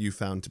connection that you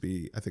found to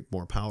be, I think,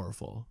 more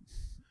powerful.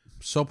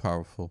 So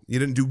powerful. You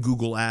didn't do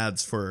Google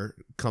ads for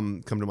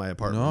come to my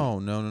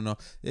apartment. No.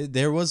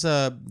 There was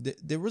a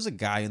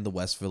guy in the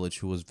West Village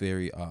who was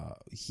very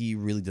he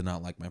really did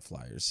not like my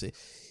flyers.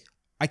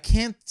 I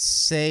can't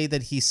say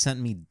that he sent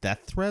me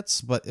death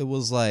threats, but it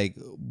was like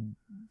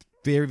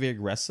very, very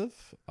aggressive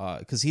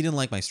because he didn't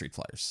like my street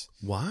flyers.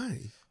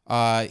 Why?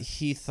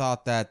 He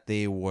thought that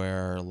they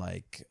were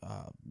like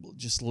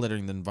just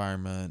littering the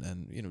environment,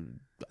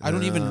 and I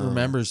don't even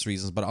remember his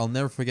reasons, but I'll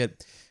never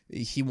forget.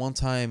 He one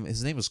time,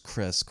 his name was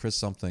Chris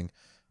something.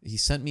 He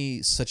sent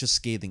me such a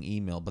scathing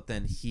email, but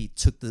then he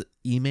took the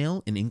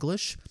email in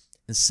English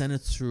and sent it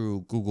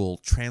through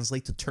Google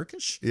Translate to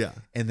Turkish. Yeah.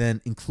 And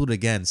then include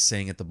again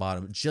saying at the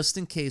bottom, just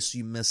in case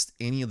you missed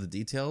any of the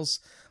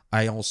details,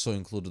 I also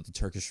included the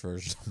Turkish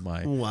version of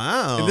mine.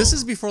 Wow. And this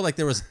is before like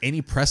there was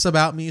any press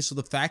about me. So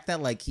the fact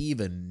that like he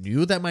even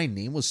knew that my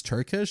name was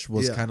Turkish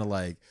was kind of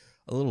like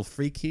a little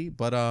freaky.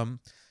 But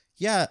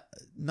yeah,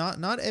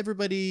 not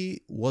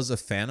everybody was a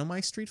fan of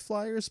my street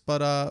flyers,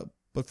 but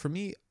for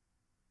me,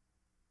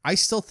 I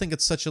still think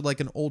it's such a like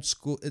an old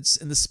school. It's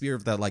in the spirit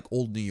of that like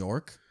old New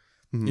York,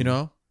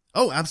 Oh,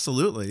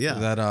 absolutely, yeah.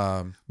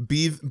 That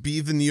be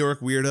the New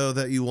York weirdo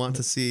that you want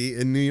to see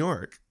in New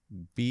York.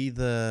 Be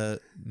the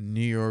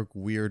New York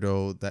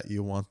weirdo that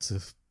you want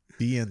to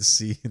be and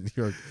see in New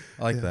York.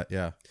 I like that,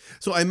 yeah.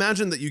 So I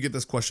imagine that you get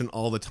this question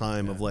all the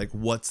time of like,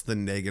 what's the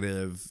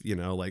negative,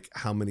 like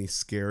how many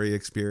scary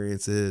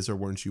experiences or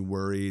weren't you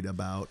worried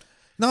about?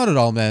 Not at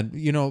all, man.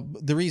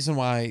 The reason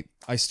why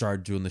I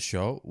started doing the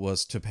show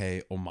was to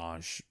pay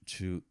homage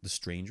to the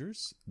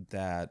strangers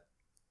that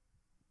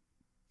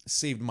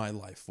saved my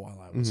life while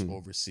I was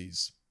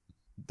overseas.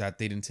 That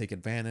they didn't take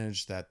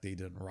advantage, that they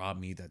didn't rob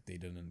me, that they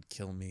didn't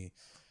kill me.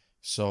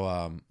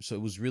 So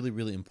it was really,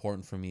 really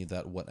important for me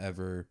that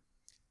whatever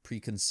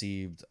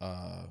preconceived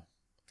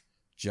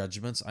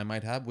judgments I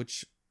might have,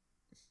 which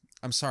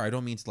I'm sorry, I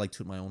don't mean to like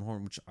toot my own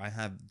horn, which I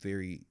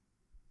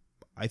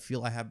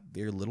feel I have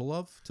very little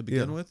of to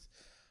begin with.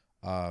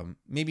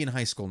 Maybe in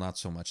high school, not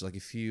so much. Like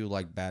if you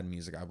like bad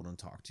music, I wouldn't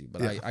talk to you.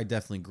 But I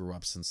definitely grew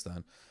up since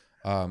then.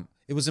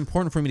 It was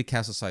important for me to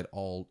cast aside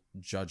all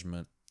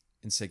judgment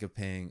in sake of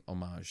paying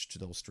homage to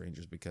those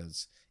strangers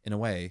because, in a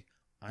way,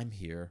 I'm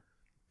here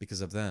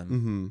because of them.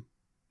 Mm-hmm.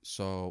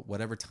 So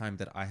whatever time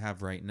that I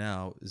have right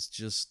now is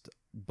just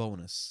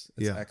bonus.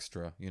 It's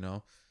extra, you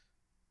know?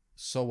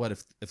 So what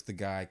if the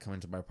guy coming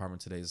to my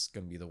apartment today is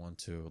going to be the one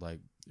to, like,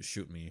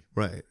 shoot me?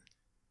 Right.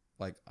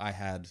 Like, I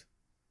had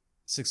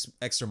 6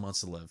 extra months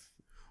to live.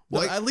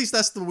 Well, at least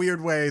that's the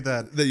weird way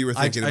that you were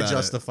thinking about I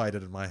justified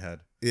it in my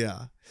head.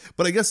 Yeah.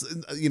 But I guess,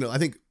 I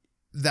think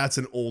that's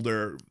an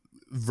older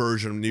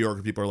version of New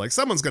York. People are like,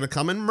 someone's going to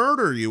come and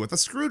murder you with a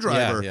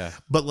screwdriver. Yeah.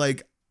 But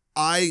like,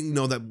 I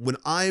know that when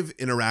I've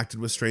interacted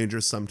with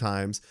strangers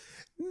sometimes,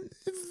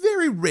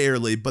 very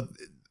rarely, but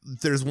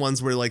there's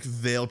ones where like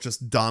they'll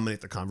just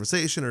dominate the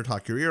conversation or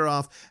talk your ear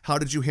off. How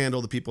did you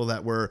handle the people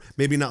that were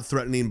maybe not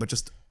threatening, but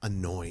just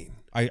annoying?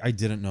 I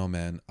didn't know,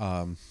 man.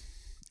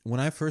 When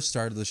I first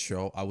started the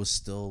show, I was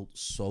still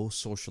so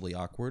socially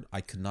awkward.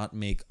 I could not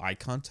make eye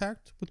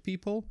contact with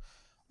people.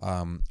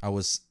 I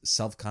was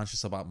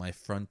self-conscious about my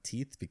front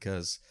teeth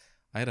because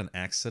I had an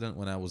accident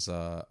when I was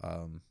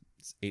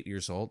 8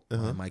 years old.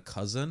 My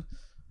cousin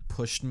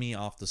pushed me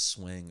off the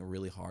swing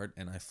really hard,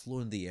 and I flew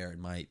in the air,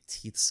 and my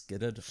teeth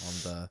skidded on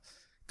the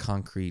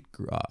concrete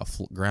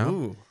ground.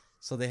 Ooh.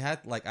 So they had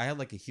I had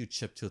a huge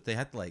chip tooth. They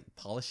had to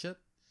polish it.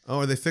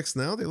 Oh, are they fixed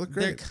now? They look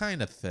great. They're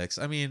kind of fixed.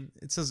 I mean,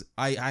 it says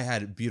I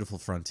had beautiful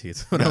front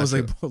teeth when I was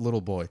a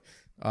little boy.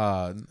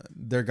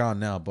 They're gone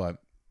now, but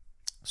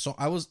so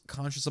I was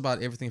conscious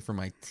about everything from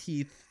my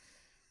teeth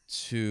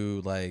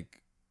to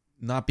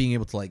not being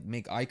able to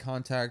make eye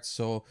contact.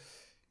 So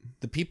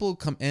the people who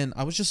come in,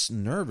 I was just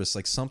nervous.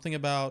 Something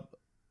about,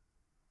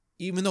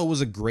 even though it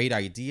was a great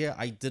idea,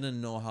 I didn't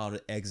know how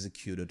to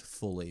execute it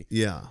fully.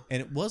 Yeah.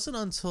 And it wasn't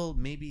until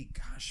maybe,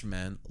 gosh,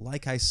 man,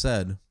 like I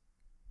said,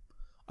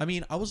 I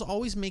mean, I was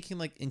always making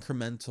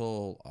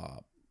incremental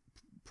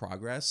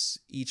progress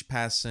each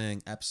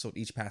passing episode,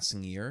 each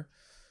passing year.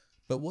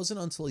 But it wasn't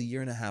until a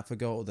year and a half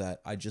ago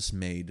that I just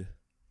made,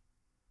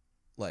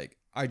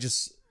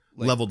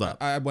 leveled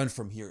up. I went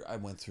from here. I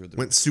went through the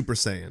went Super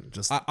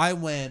Saiyan. I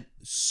went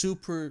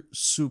super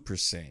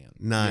Saiyan.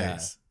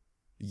 Nice.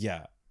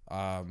 Yeah.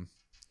 And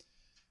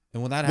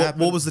when that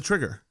happened, what was the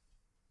trigger?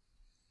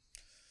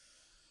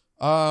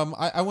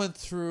 I went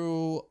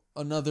through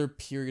another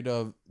period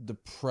of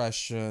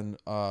depression.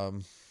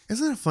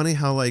 Isn't it funny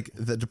how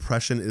the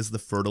depression is the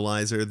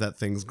fertilizer that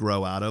things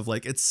grow out of?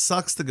 It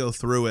sucks to go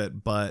through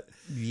it, but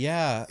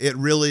yeah, it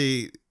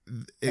really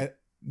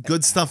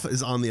good stuff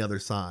is on the other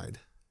side.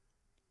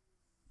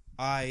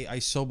 I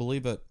so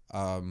believe it.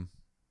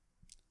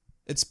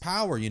 It's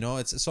power,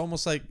 it's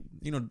almost like,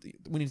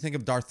 when you think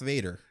of Darth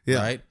Vader,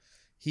 right?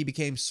 He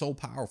became so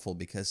powerful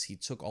because he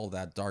took all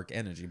that dark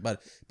energy,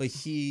 but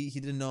he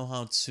didn't know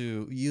how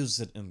to use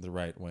it in the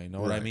right way.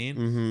 Know what I mean?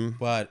 Mm-hmm.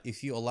 But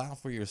if you allow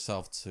for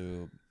yourself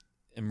to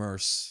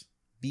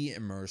be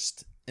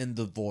immersed in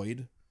the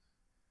void,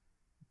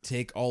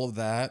 take all of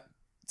that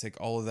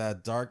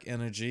dark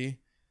energy,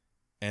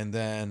 and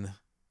then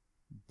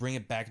bring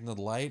it back into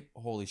the light.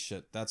 Holy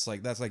shit, that's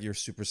like your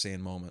Super Saiyan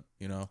moment,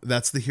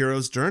 That's the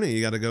hero's journey.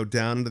 You got to go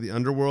down into the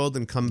underworld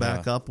and come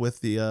back up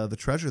with the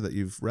treasure that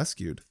you've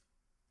rescued.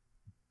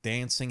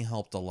 Dancing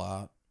helped a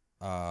lot,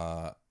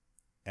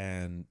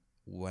 and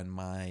when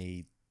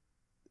my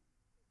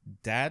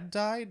dad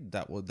died,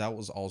 that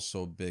was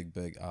also a big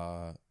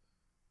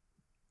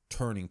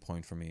turning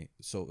point for me.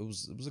 So it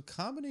was a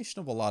combination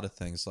of a lot of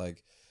things.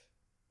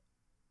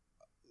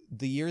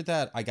 The year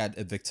that I got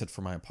evicted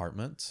from my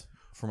apartment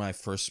for my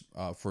first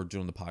for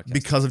doing the podcast,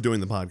 because of doing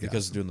the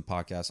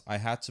podcast, I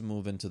had to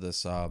move into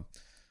this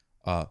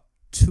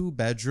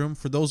 2-bedroom.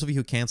 For those of you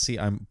who can't see,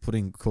 I'm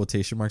putting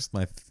quotation marks with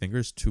my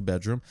fingers,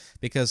 2-bedroom,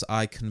 because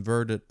I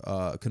converted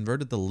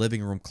the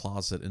living room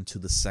closet into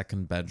the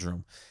second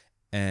bedroom.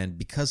 And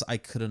because I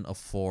couldn't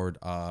afford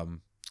the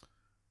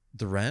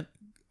rent,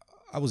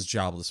 I was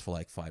jobless for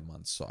 5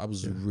 months. So I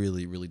was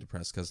really, really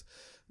depressed because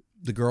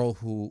a girl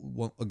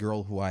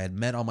who I had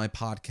met on my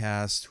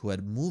podcast, who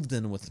had moved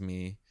in with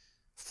me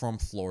from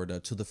Florida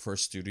to the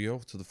first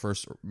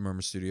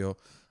Murmur studio,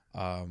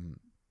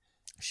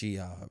 she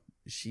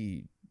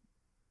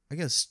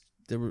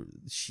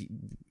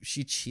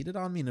cheated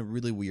on me in a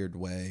really weird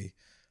way,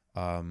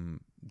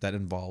 that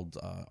involved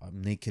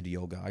naked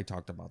yoga. I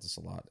talked about this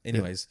a lot.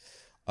 Anyways,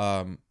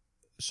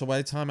 so by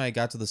the time I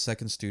got to the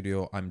second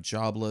studio, I'm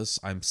jobless.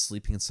 I'm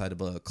sleeping inside of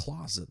a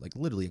closet,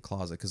 literally a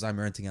closet, because I'm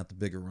renting out the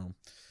bigger room,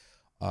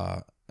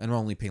 and I'm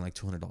only paying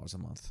 $200 a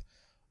month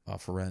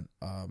for rent.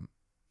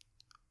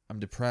 I'm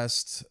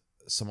depressed.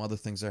 Some other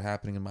things are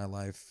happening in my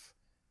life,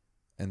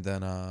 and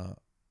then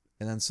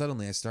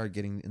suddenly I started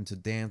getting into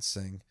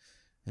dancing.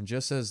 And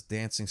just as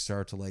dancing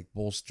started to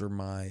bolster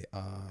my,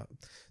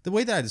 the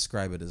way that I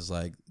describe it is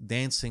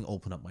dancing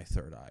opened up my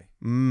third eye.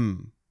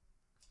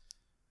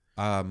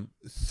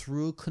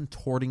 Through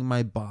contorting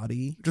my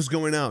body. Just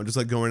going out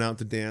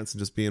to dance and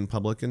just be in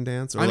public and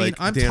dance, or I mean,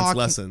 like dance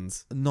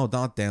lessons. No,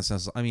 not dance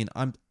lessons. I mean,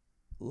 I'm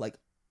like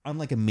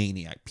a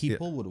maniac.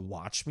 People would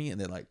watch me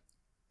and they're like,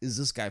 "Is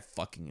this guy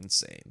fucking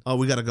insane?" Oh,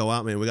 we got to go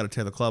out, man. We got to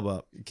tear the club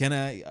up. Can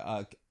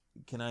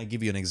I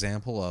give you an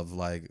example of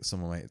like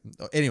some of my?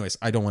 Anyways,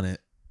 I don't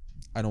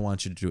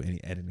want you to do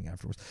any editing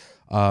afterwards.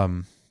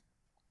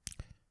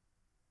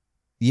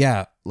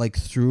 Yeah, like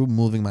through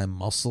moving my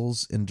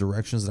muscles in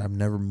directions that I've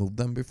never moved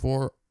them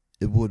before,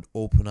 it would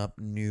open up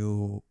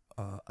new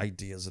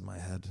ideas in my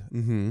head.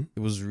 Mm-hmm. It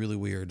was really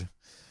weird.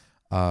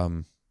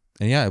 And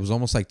yeah, it was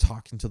almost like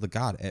talking to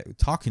God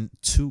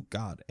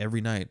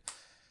every night.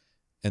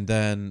 And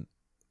then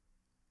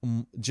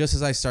just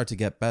as I start to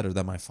get better,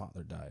 then my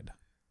father died.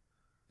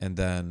 And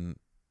then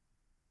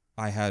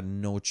I had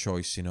no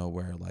choice,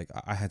 where like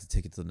I had to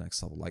take it to the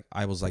next level. Like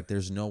I was like,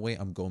 there's no way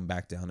I'm going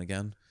back down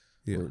again.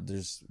 Yeah.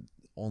 There's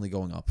only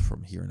going up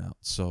from here and out.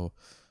 So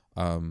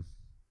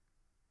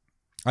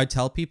I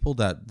tell people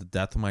that the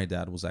death of my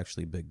dad was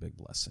actually a big, big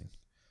blessing.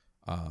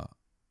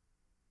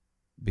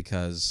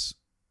 Because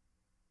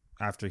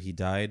after he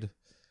died,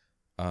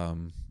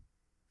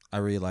 I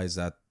realized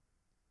that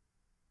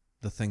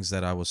the things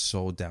that I was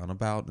so down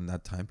about in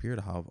that time period,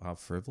 how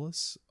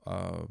frivolous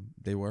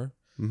they were.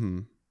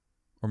 Mm-hmm.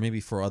 Or maybe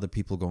for other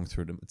people going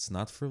through them, it's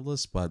not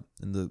frivolous, but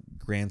in the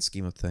grand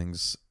scheme of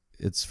things,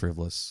 it's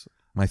frivolous.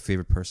 My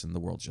favorite person in the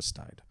world just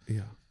died.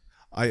 Yeah.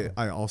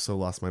 I also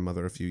lost my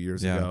mother a few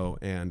years ago,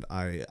 and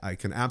I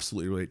can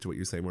absolutely relate to what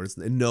you're saying, where it's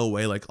in no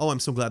way like, oh, I'm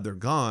so glad they're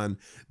gone,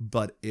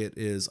 but it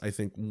is, I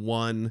think,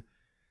 one,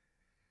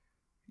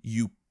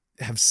 you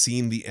have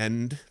seen the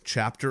end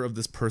chapter of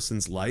this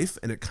person's life,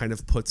 and it kind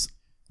of puts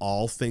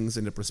all things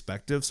into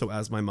perspective. So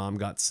as my mom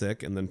got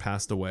sick and then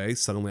passed away,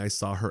 suddenly I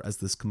saw her as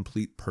this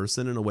complete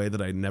person in a way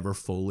that I never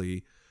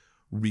fully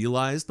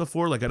realized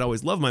before. Like I'd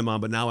always loved my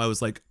mom, but now I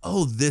was like,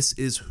 oh, this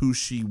is who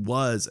she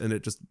was, and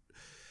it just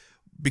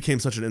became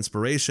such an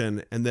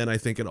inspiration. And then I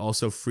think it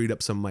also freed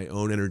up some of my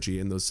own energy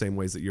in those same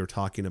ways that you're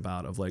talking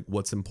about, of like,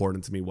 what's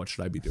important to me, what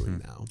should I be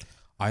doing now?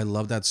 I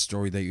love that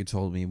story that you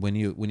told me when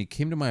you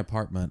came to my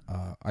apartment.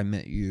 I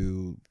met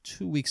you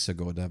 2 weeks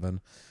ago, Devin.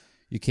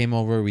 You came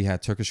over, we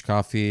had Turkish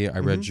coffee, I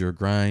read your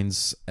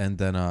grinds, and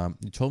then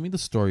you told me the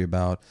story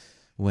about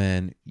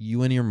when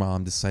you and your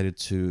mom decided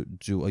to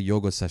do a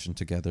yoga session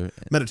together.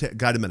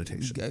 Guided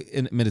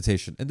meditation.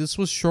 Meditation. And this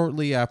was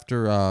shortly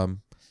after,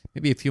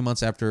 maybe a few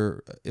months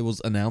after it was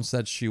announced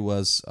that she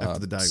was... after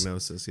the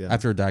diagnosis, yeah.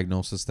 After a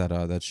diagnosis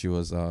that she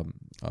was,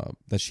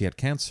 that she had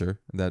cancer,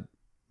 that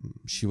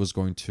she was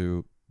going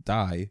to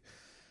die.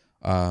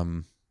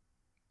 And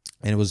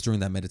it was during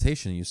that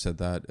meditation you said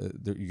that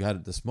you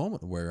had this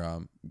moment where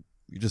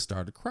you just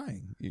started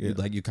crying.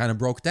 You kind of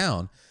broke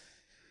down.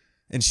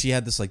 And she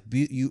had this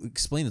you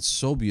explained it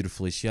so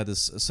beautifully. She had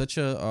this such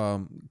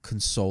a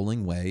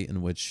consoling way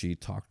in which she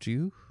talked to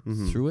you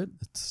through it,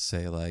 to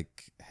say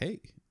like, hey,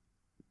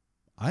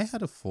 I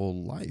had a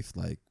full life.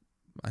 Like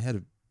I had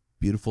a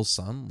beautiful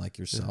son like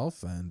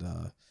yourself and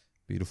a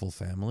beautiful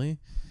family.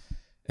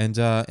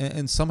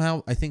 And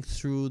somehow I think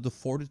through the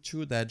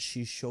fortitude that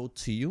she showed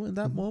to you in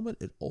that moment,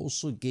 it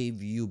also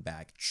gave you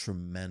back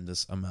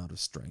tremendous amount of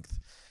strength.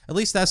 At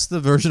least that's the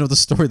version of the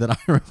story that I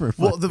remember.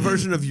 Well, the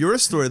version of your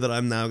story that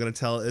I'm now going to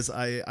tell is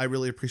I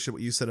really appreciate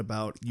what you said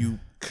about you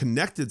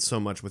connected so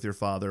much with your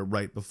father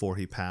right before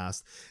he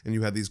passed, and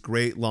you had these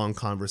great long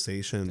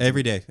conversations.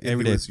 Every day. You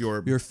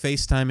were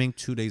FaceTiming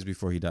 2 days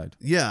before he died.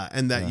 Yeah,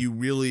 and that you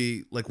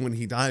really, like when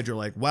he died, you're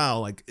like, wow,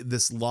 like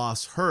this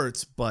loss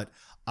hurts, but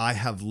I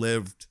have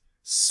lived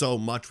so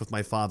much with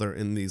my father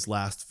in these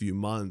last few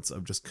months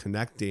of just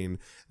connecting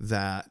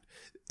that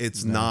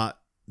it's not,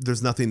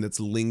 there's nothing that's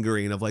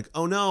lingering of like,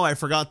 oh no, I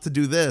forgot to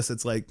do this.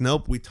 It's like,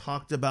 nope, we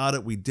talked about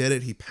it. We did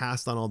it. He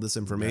passed on all this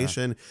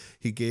information. Yeah.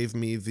 He gave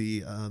me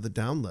the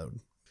download.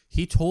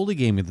 He totally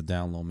gave me the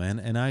download, man.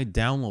 And I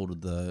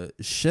downloaded the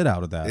shit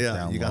out of that. Yeah,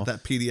 download. You got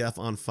that PDF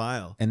on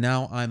file. And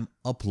now I'm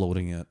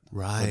uploading it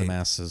for the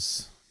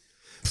masses.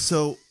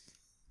 So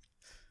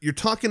you're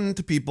talking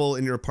to people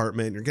in your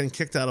apartment. You're getting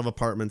kicked out of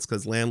apartments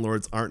because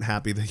landlords aren't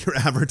happy that you're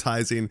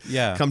advertising.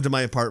 Yeah. Come to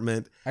my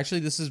apartment. Actually,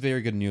 this is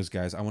very good news,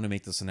 guys. I want to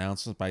make this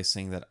announcement by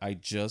saying that I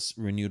just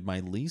renewed my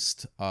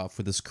lease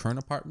for this current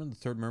apartment, the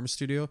Third Murmur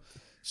Studio.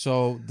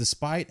 So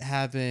despite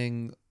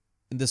having,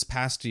 in this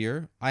past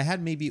year, I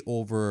had maybe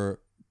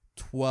over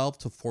 12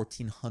 to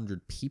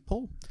 1,400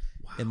 people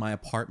in my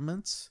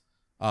apartments,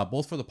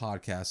 both for the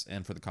podcast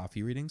and for the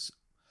coffee readings.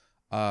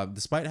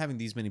 Despite having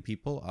these many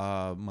people,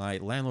 my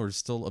landlord is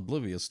still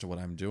oblivious to what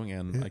I'm doing,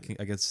 and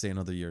I get to stay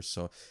another year.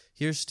 So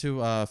here's to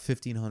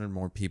 1,500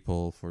 more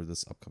people for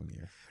this upcoming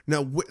year.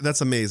 Now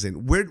that's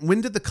amazing.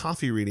 When did the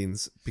coffee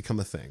readings become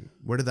a thing?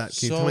 Where did that?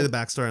 Can you tell me the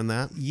backstory on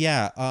that?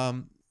 Yeah.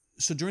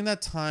 So during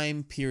that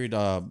time period,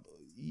 a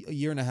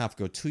year and a half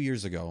ago, 2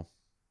 years ago,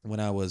 when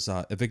I was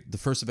the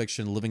first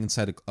eviction, living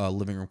inside a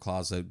living room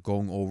closet,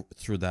 going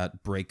through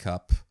that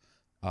breakup,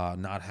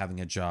 not having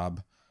a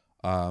job.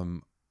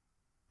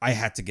 I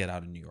had to get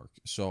out of New York.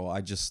 So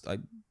I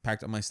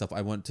packed up my stuff.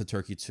 I went to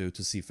Turkey to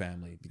see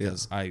family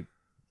because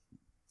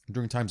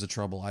during times of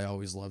trouble, I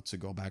always love to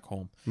go back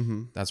home.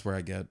 Mm-hmm. That's where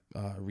I get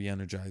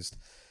re-energized.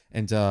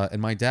 And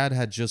my dad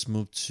had just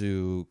moved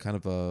to kind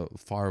of a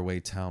faraway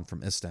town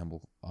from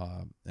Istanbul.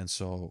 And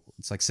so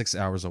it's like 6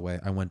 hours away.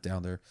 I went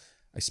down there.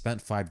 I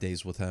spent 5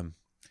 days with him.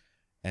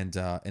 And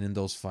in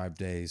those 5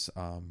 days,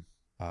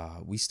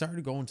 we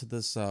started going to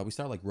this, we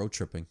started like road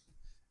tripping.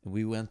 And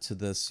we went to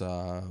this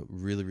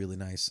really, really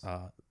nice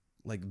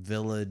like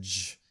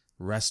village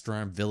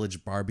restaurant,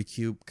 village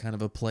barbecue kind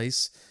of a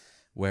place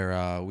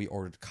where we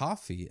ordered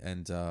coffee.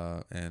 And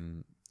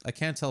I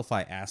can't tell if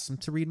I asked him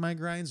to read my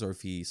grinds or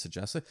if he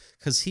suggested,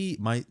 because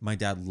my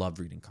dad loved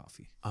reading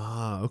coffee.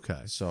 Ah,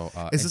 okay. So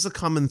is this a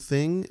common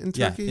thing in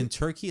Turkey? Yeah, in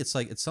Turkey, it's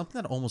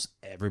something that almost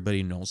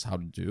everybody knows how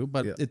to do,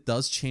 but it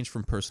does change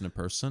from person to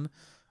person.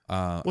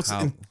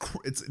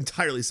 It's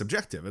entirely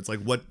subjective. It's like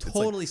what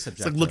totally It's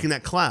subjective. like looking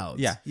at clouds.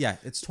 Yeah,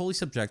 it's totally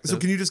subjective. So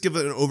can you just give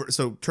it an over?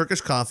 So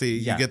Turkish coffee,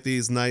 you get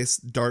these nice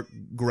dark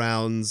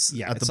grounds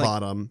at the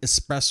bottom,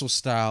 espresso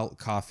style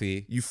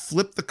coffee. You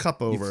flip the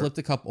cup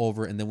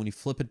over. And then when you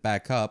flip it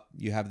back up,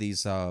 you have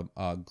these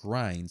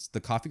grinds,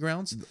 the coffee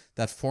grounds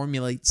that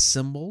formulate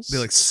symbols. They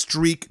like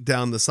streak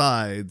down the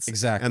sides,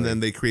 exactly, and then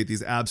they create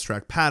these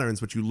abstract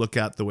patterns, which you look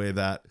at the way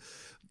that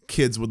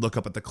kids would look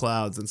up at the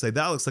clouds and say,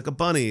 that looks like a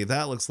bunny,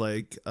 that looks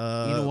like you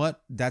know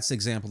what, that's the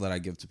example that I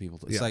give to people.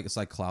 It's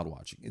like cloud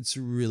watching. It's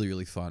really,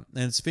 really fun,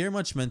 and it's very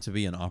much meant to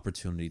be an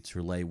opportunity to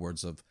relay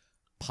words of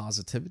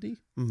positivity,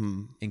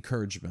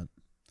 encouragement,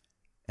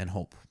 and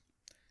hope.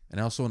 And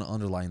I also want to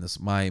underline this,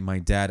 my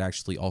dad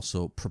actually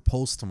also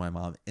proposed to my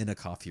mom in a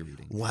coffee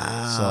reading.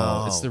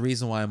 Wow. So it's the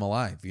reason why I'm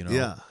alive,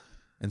 Yeah.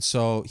 And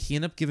so he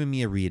ended up giving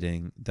me a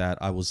reading that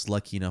I was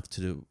lucky enough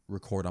to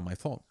record on my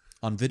phone.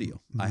 On video.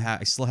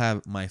 I still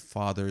have my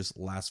father's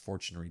last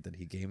fortune read that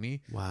he gave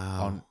me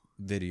on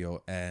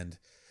video, and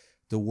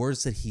the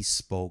words that he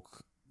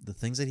spoke, the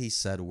things that he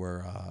said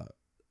were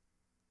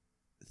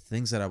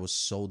things that I was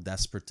so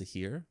desperate to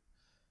hear,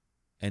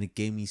 and it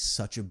gave me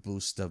such a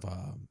boost of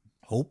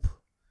hope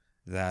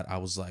that I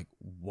was like,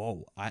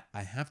 whoa,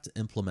 I have to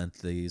implement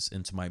these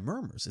into my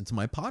murmurs, into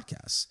my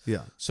podcasts.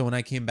 Yeah. So when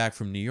I came back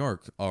from New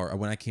York, or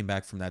when I came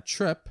back from that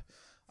trip,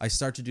 I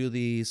start to do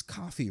these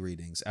coffee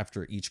readings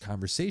after each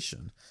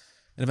conversation.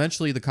 And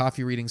eventually the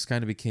coffee readings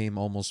kind of became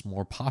almost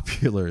more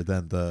popular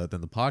than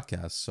the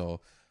podcast.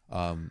 So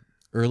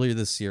earlier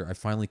this year, I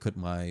finally quit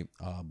my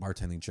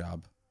bartending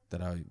job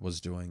that I was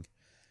doing.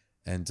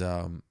 And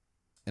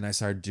I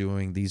started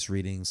doing these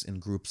readings in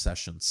group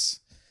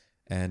sessions.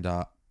 And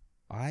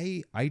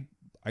I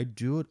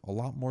do it a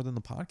lot more than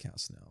the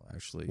podcast now,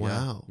 actually.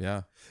 Wow.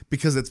 Yeah.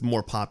 Because it's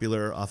more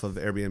popular off of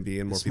Airbnb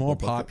and it's more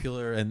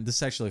popular. And this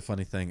is actually a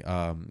funny thing.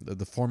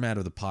 The format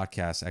of the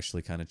podcast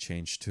actually kind of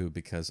changed too,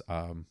 because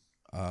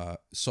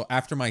so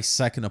after my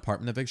second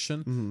apartment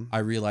eviction, I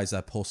realized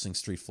that posting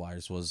street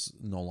flyers was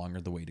no longer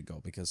the way to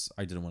go, because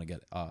I didn't want to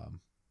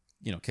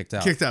get kicked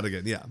out. Kicked out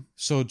again, yeah.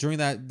 So during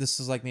that, this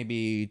is like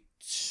maybe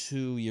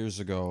 2 years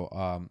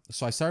ago,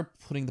 so I started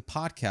putting the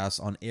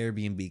podcast on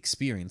Airbnb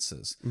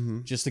experiences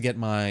just to get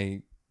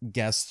my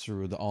guests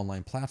through the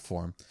online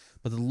platform.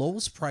 But the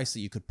lowest price that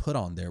you could put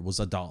on there was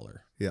 $1.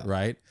 Yeah.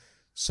 Right.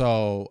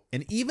 So,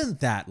 and even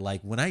that,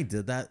 like when I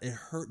did that, it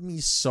hurt me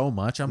so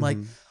much. I'm like,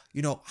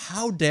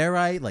 how dare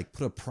I like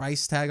put a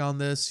price tag on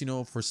this,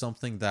 for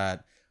something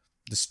that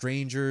the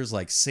strangers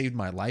like saved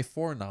my life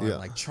for. Now I'm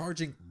like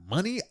charging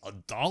money,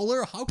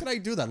 $1. How could I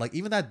do that? Like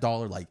even that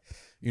dollar, like,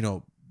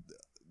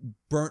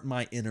 burnt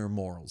my inner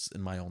morals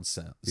in my own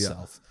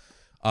self.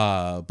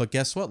 But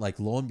guess what? Like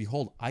lo and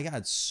behold, I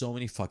got so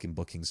many fucking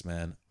bookings,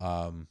 man.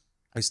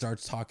 I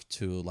started talking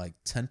to like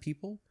 10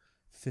 people,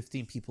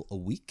 15 people a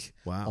week.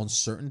 Wow. On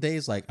certain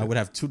days, like I would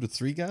have 2 to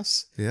 3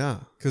 guests. Yeah.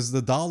 Because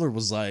the dollar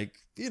was like,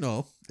 it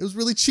was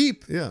really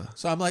cheap. Yeah.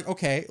 So I'm like,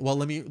 okay, well,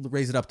 let me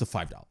raise it up to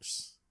 $5.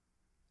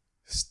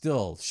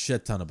 Still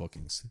shit ton of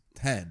bookings.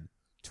 10,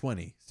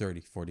 20,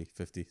 30, 40,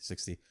 50,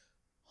 60,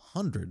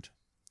 100.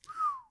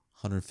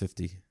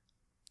 150.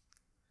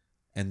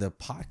 And the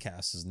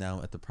podcast is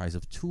now at the price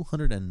of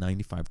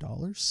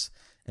 $295,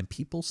 and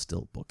people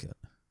still book it.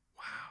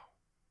 Wow.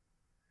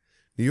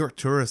 New York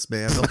tourists,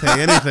 man, they'll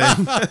pay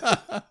anything.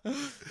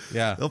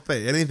 Yeah. They'll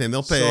pay anything.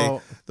 They'll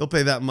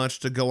pay that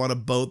much to go on a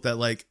boat that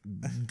like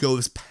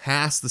goes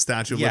past the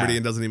Statue of Liberty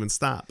and doesn't even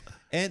stop.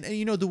 And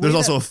the way there's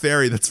also a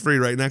ferry that's free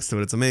right next to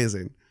it. It's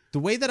amazing. The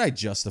way that I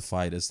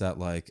justified is that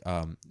like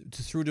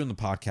through doing the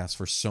podcast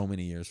for so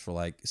many years, for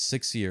like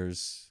 6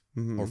 years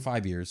or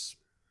 5 years,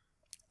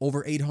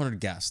 over 800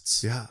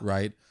 guests. Yeah.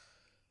 Right.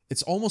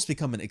 It's almost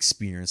become an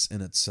experience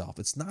in itself.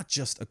 It's not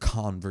just a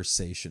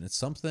conversation. It's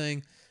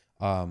something.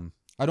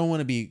 I don't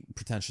want to be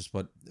pretentious,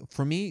 but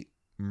for me,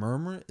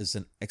 Murmur is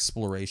an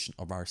exploration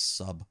of our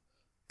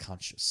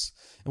subconscious.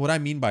 And what I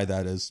mean by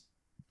that is,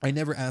 I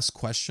never ask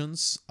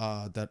questions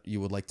that you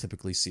would like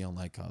typically see on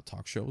like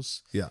talk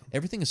shows. Yeah.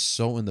 Everything is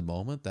so in the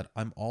moment that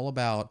I'm all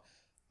about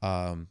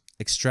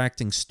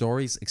extracting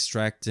stories,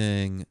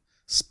 extracting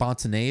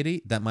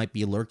spontaneity that might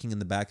be lurking in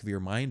the back of your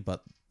mind,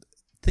 but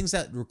things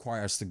that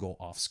require us to go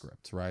off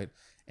script, right?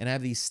 And I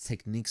have these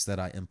techniques that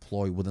I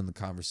employ within the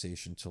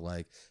conversation to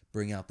like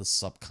bring out the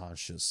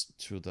subconscious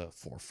to the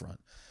forefront.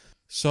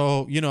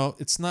 So,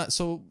 it's not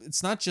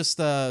just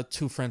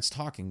two friends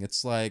talking.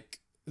 It's like,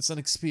 it's an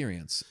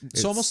experience.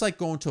 It's almost like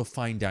going to a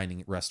fine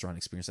dining restaurant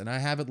experience. And I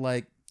have it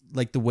like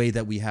the way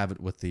that we have it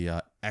with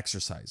the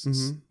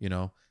exercises,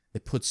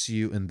 it puts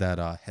you in that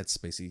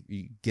headspace.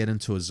 You get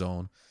into a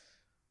zone.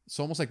 It's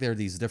almost like there are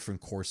these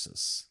different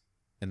courses.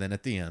 And then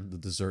at the end, the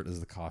dessert is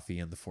the coffee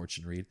and the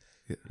fortune read.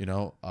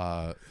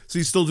 Yeah. So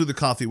you still do the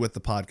coffee with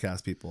the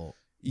podcast people?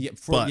 Yeah.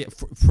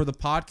 For the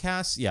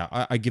podcast, yeah,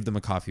 I give them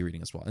a coffee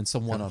reading as well, and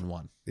some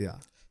one-on-one. Yeah.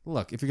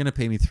 Look, if you're gonna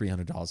pay me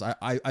 $300,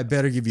 I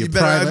better give you a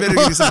private. I better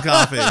give you some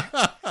coffee.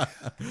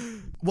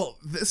 Well,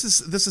 this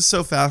is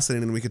so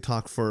fascinating, and we could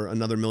talk for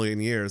another million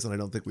years, and I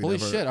don't think we. Holy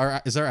shit!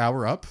 Is our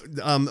hour up?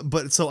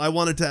 But so I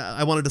wanted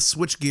to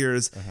switch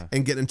gears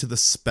and get into the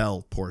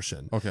spell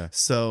portion. Okay.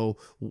 So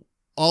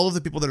all of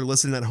the people that are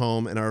listening at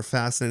home and are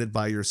fascinated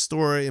by your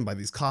story and by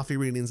these coffee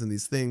readings and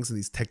these things and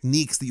these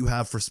techniques that you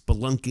have for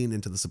spelunking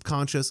into the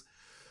subconscious,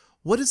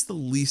 what is the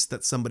least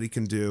that somebody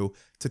can do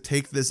to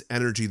take this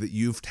energy that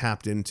you've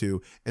tapped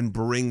into and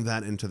bring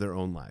that into their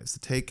own lives? To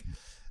take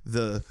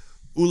the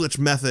Ulich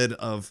method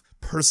of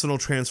personal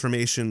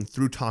transformation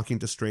through talking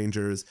to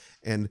strangers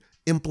and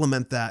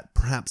implement that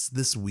perhaps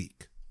this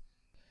week?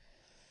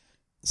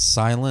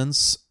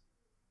 Silence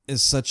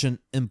is such an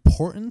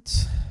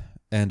important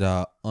and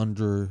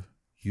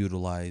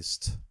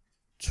underutilized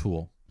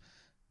tool.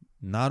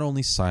 Not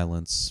only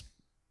silence,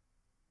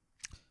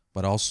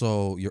 but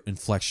also your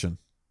inflection.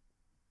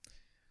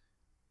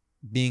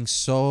 Being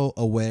so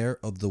aware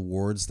of the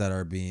words that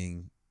are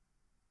being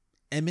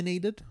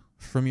emanated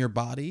from your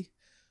body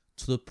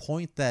to the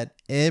point that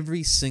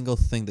every single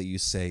thing that you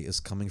say is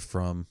coming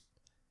from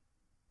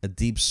a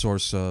deep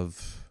source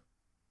of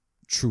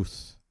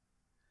truth.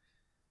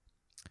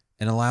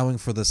 And allowing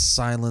for the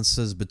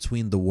silences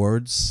between the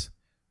words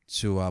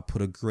to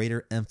put a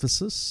greater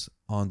emphasis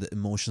on the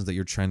emotions that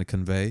you're trying to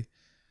convey.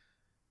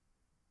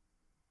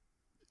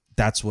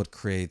 That's what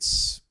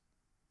creates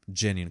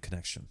genuine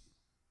connection.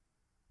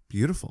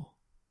 Beautiful.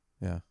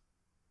 Yeah.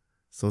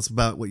 So it's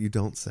about what you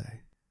don't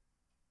say.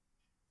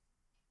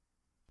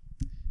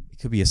 It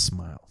could be a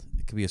smile.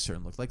 It could be a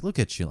certain look. Like, look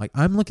at you. Like,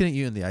 I'm looking at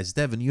you in the eyes.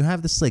 Devin, you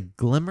have this like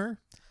glimmer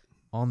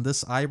on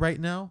this eye right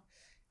now.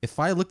 If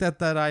I looked at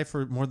that eye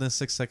for more than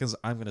 6 seconds,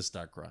 I'm going to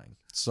start crying.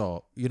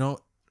 So,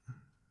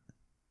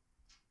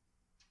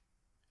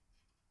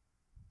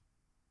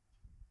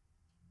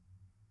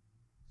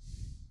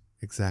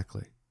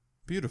 Exactly.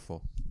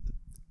 Beautiful.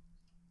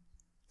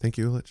 Thank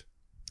you, Ulich.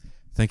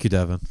 Thank you,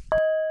 Devin.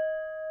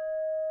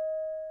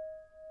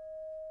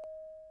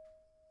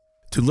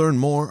 To learn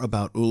more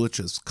about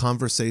Ulich's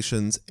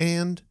conversations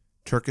and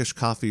Turkish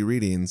coffee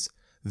readings,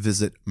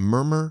 visit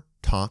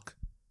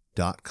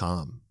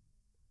murmurtalk.com.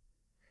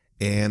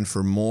 And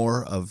for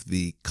more of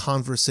the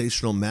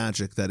conversational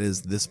magic that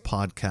is This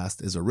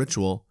Podcast is a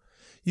Ritual,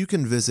 you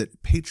can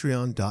visit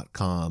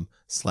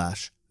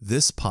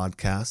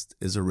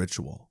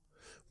patreon.com/thispodcastisaritual,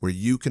 where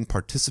you can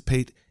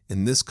participate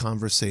in this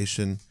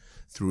conversation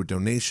through a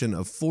donation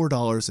of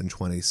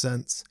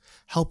 $4.20,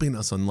 helping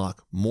us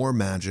unlock more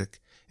magic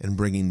and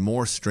bringing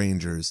more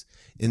strangers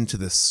into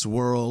the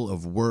swirl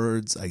of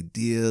words,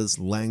 ideas,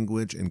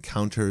 language,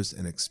 encounters,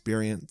 and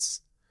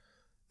experience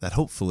that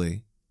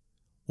hopefully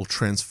will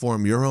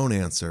transform your own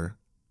answer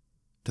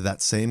to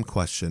that same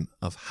question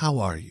of how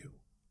are you?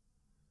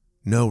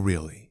 No,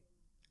 really,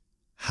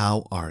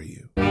 how are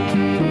you?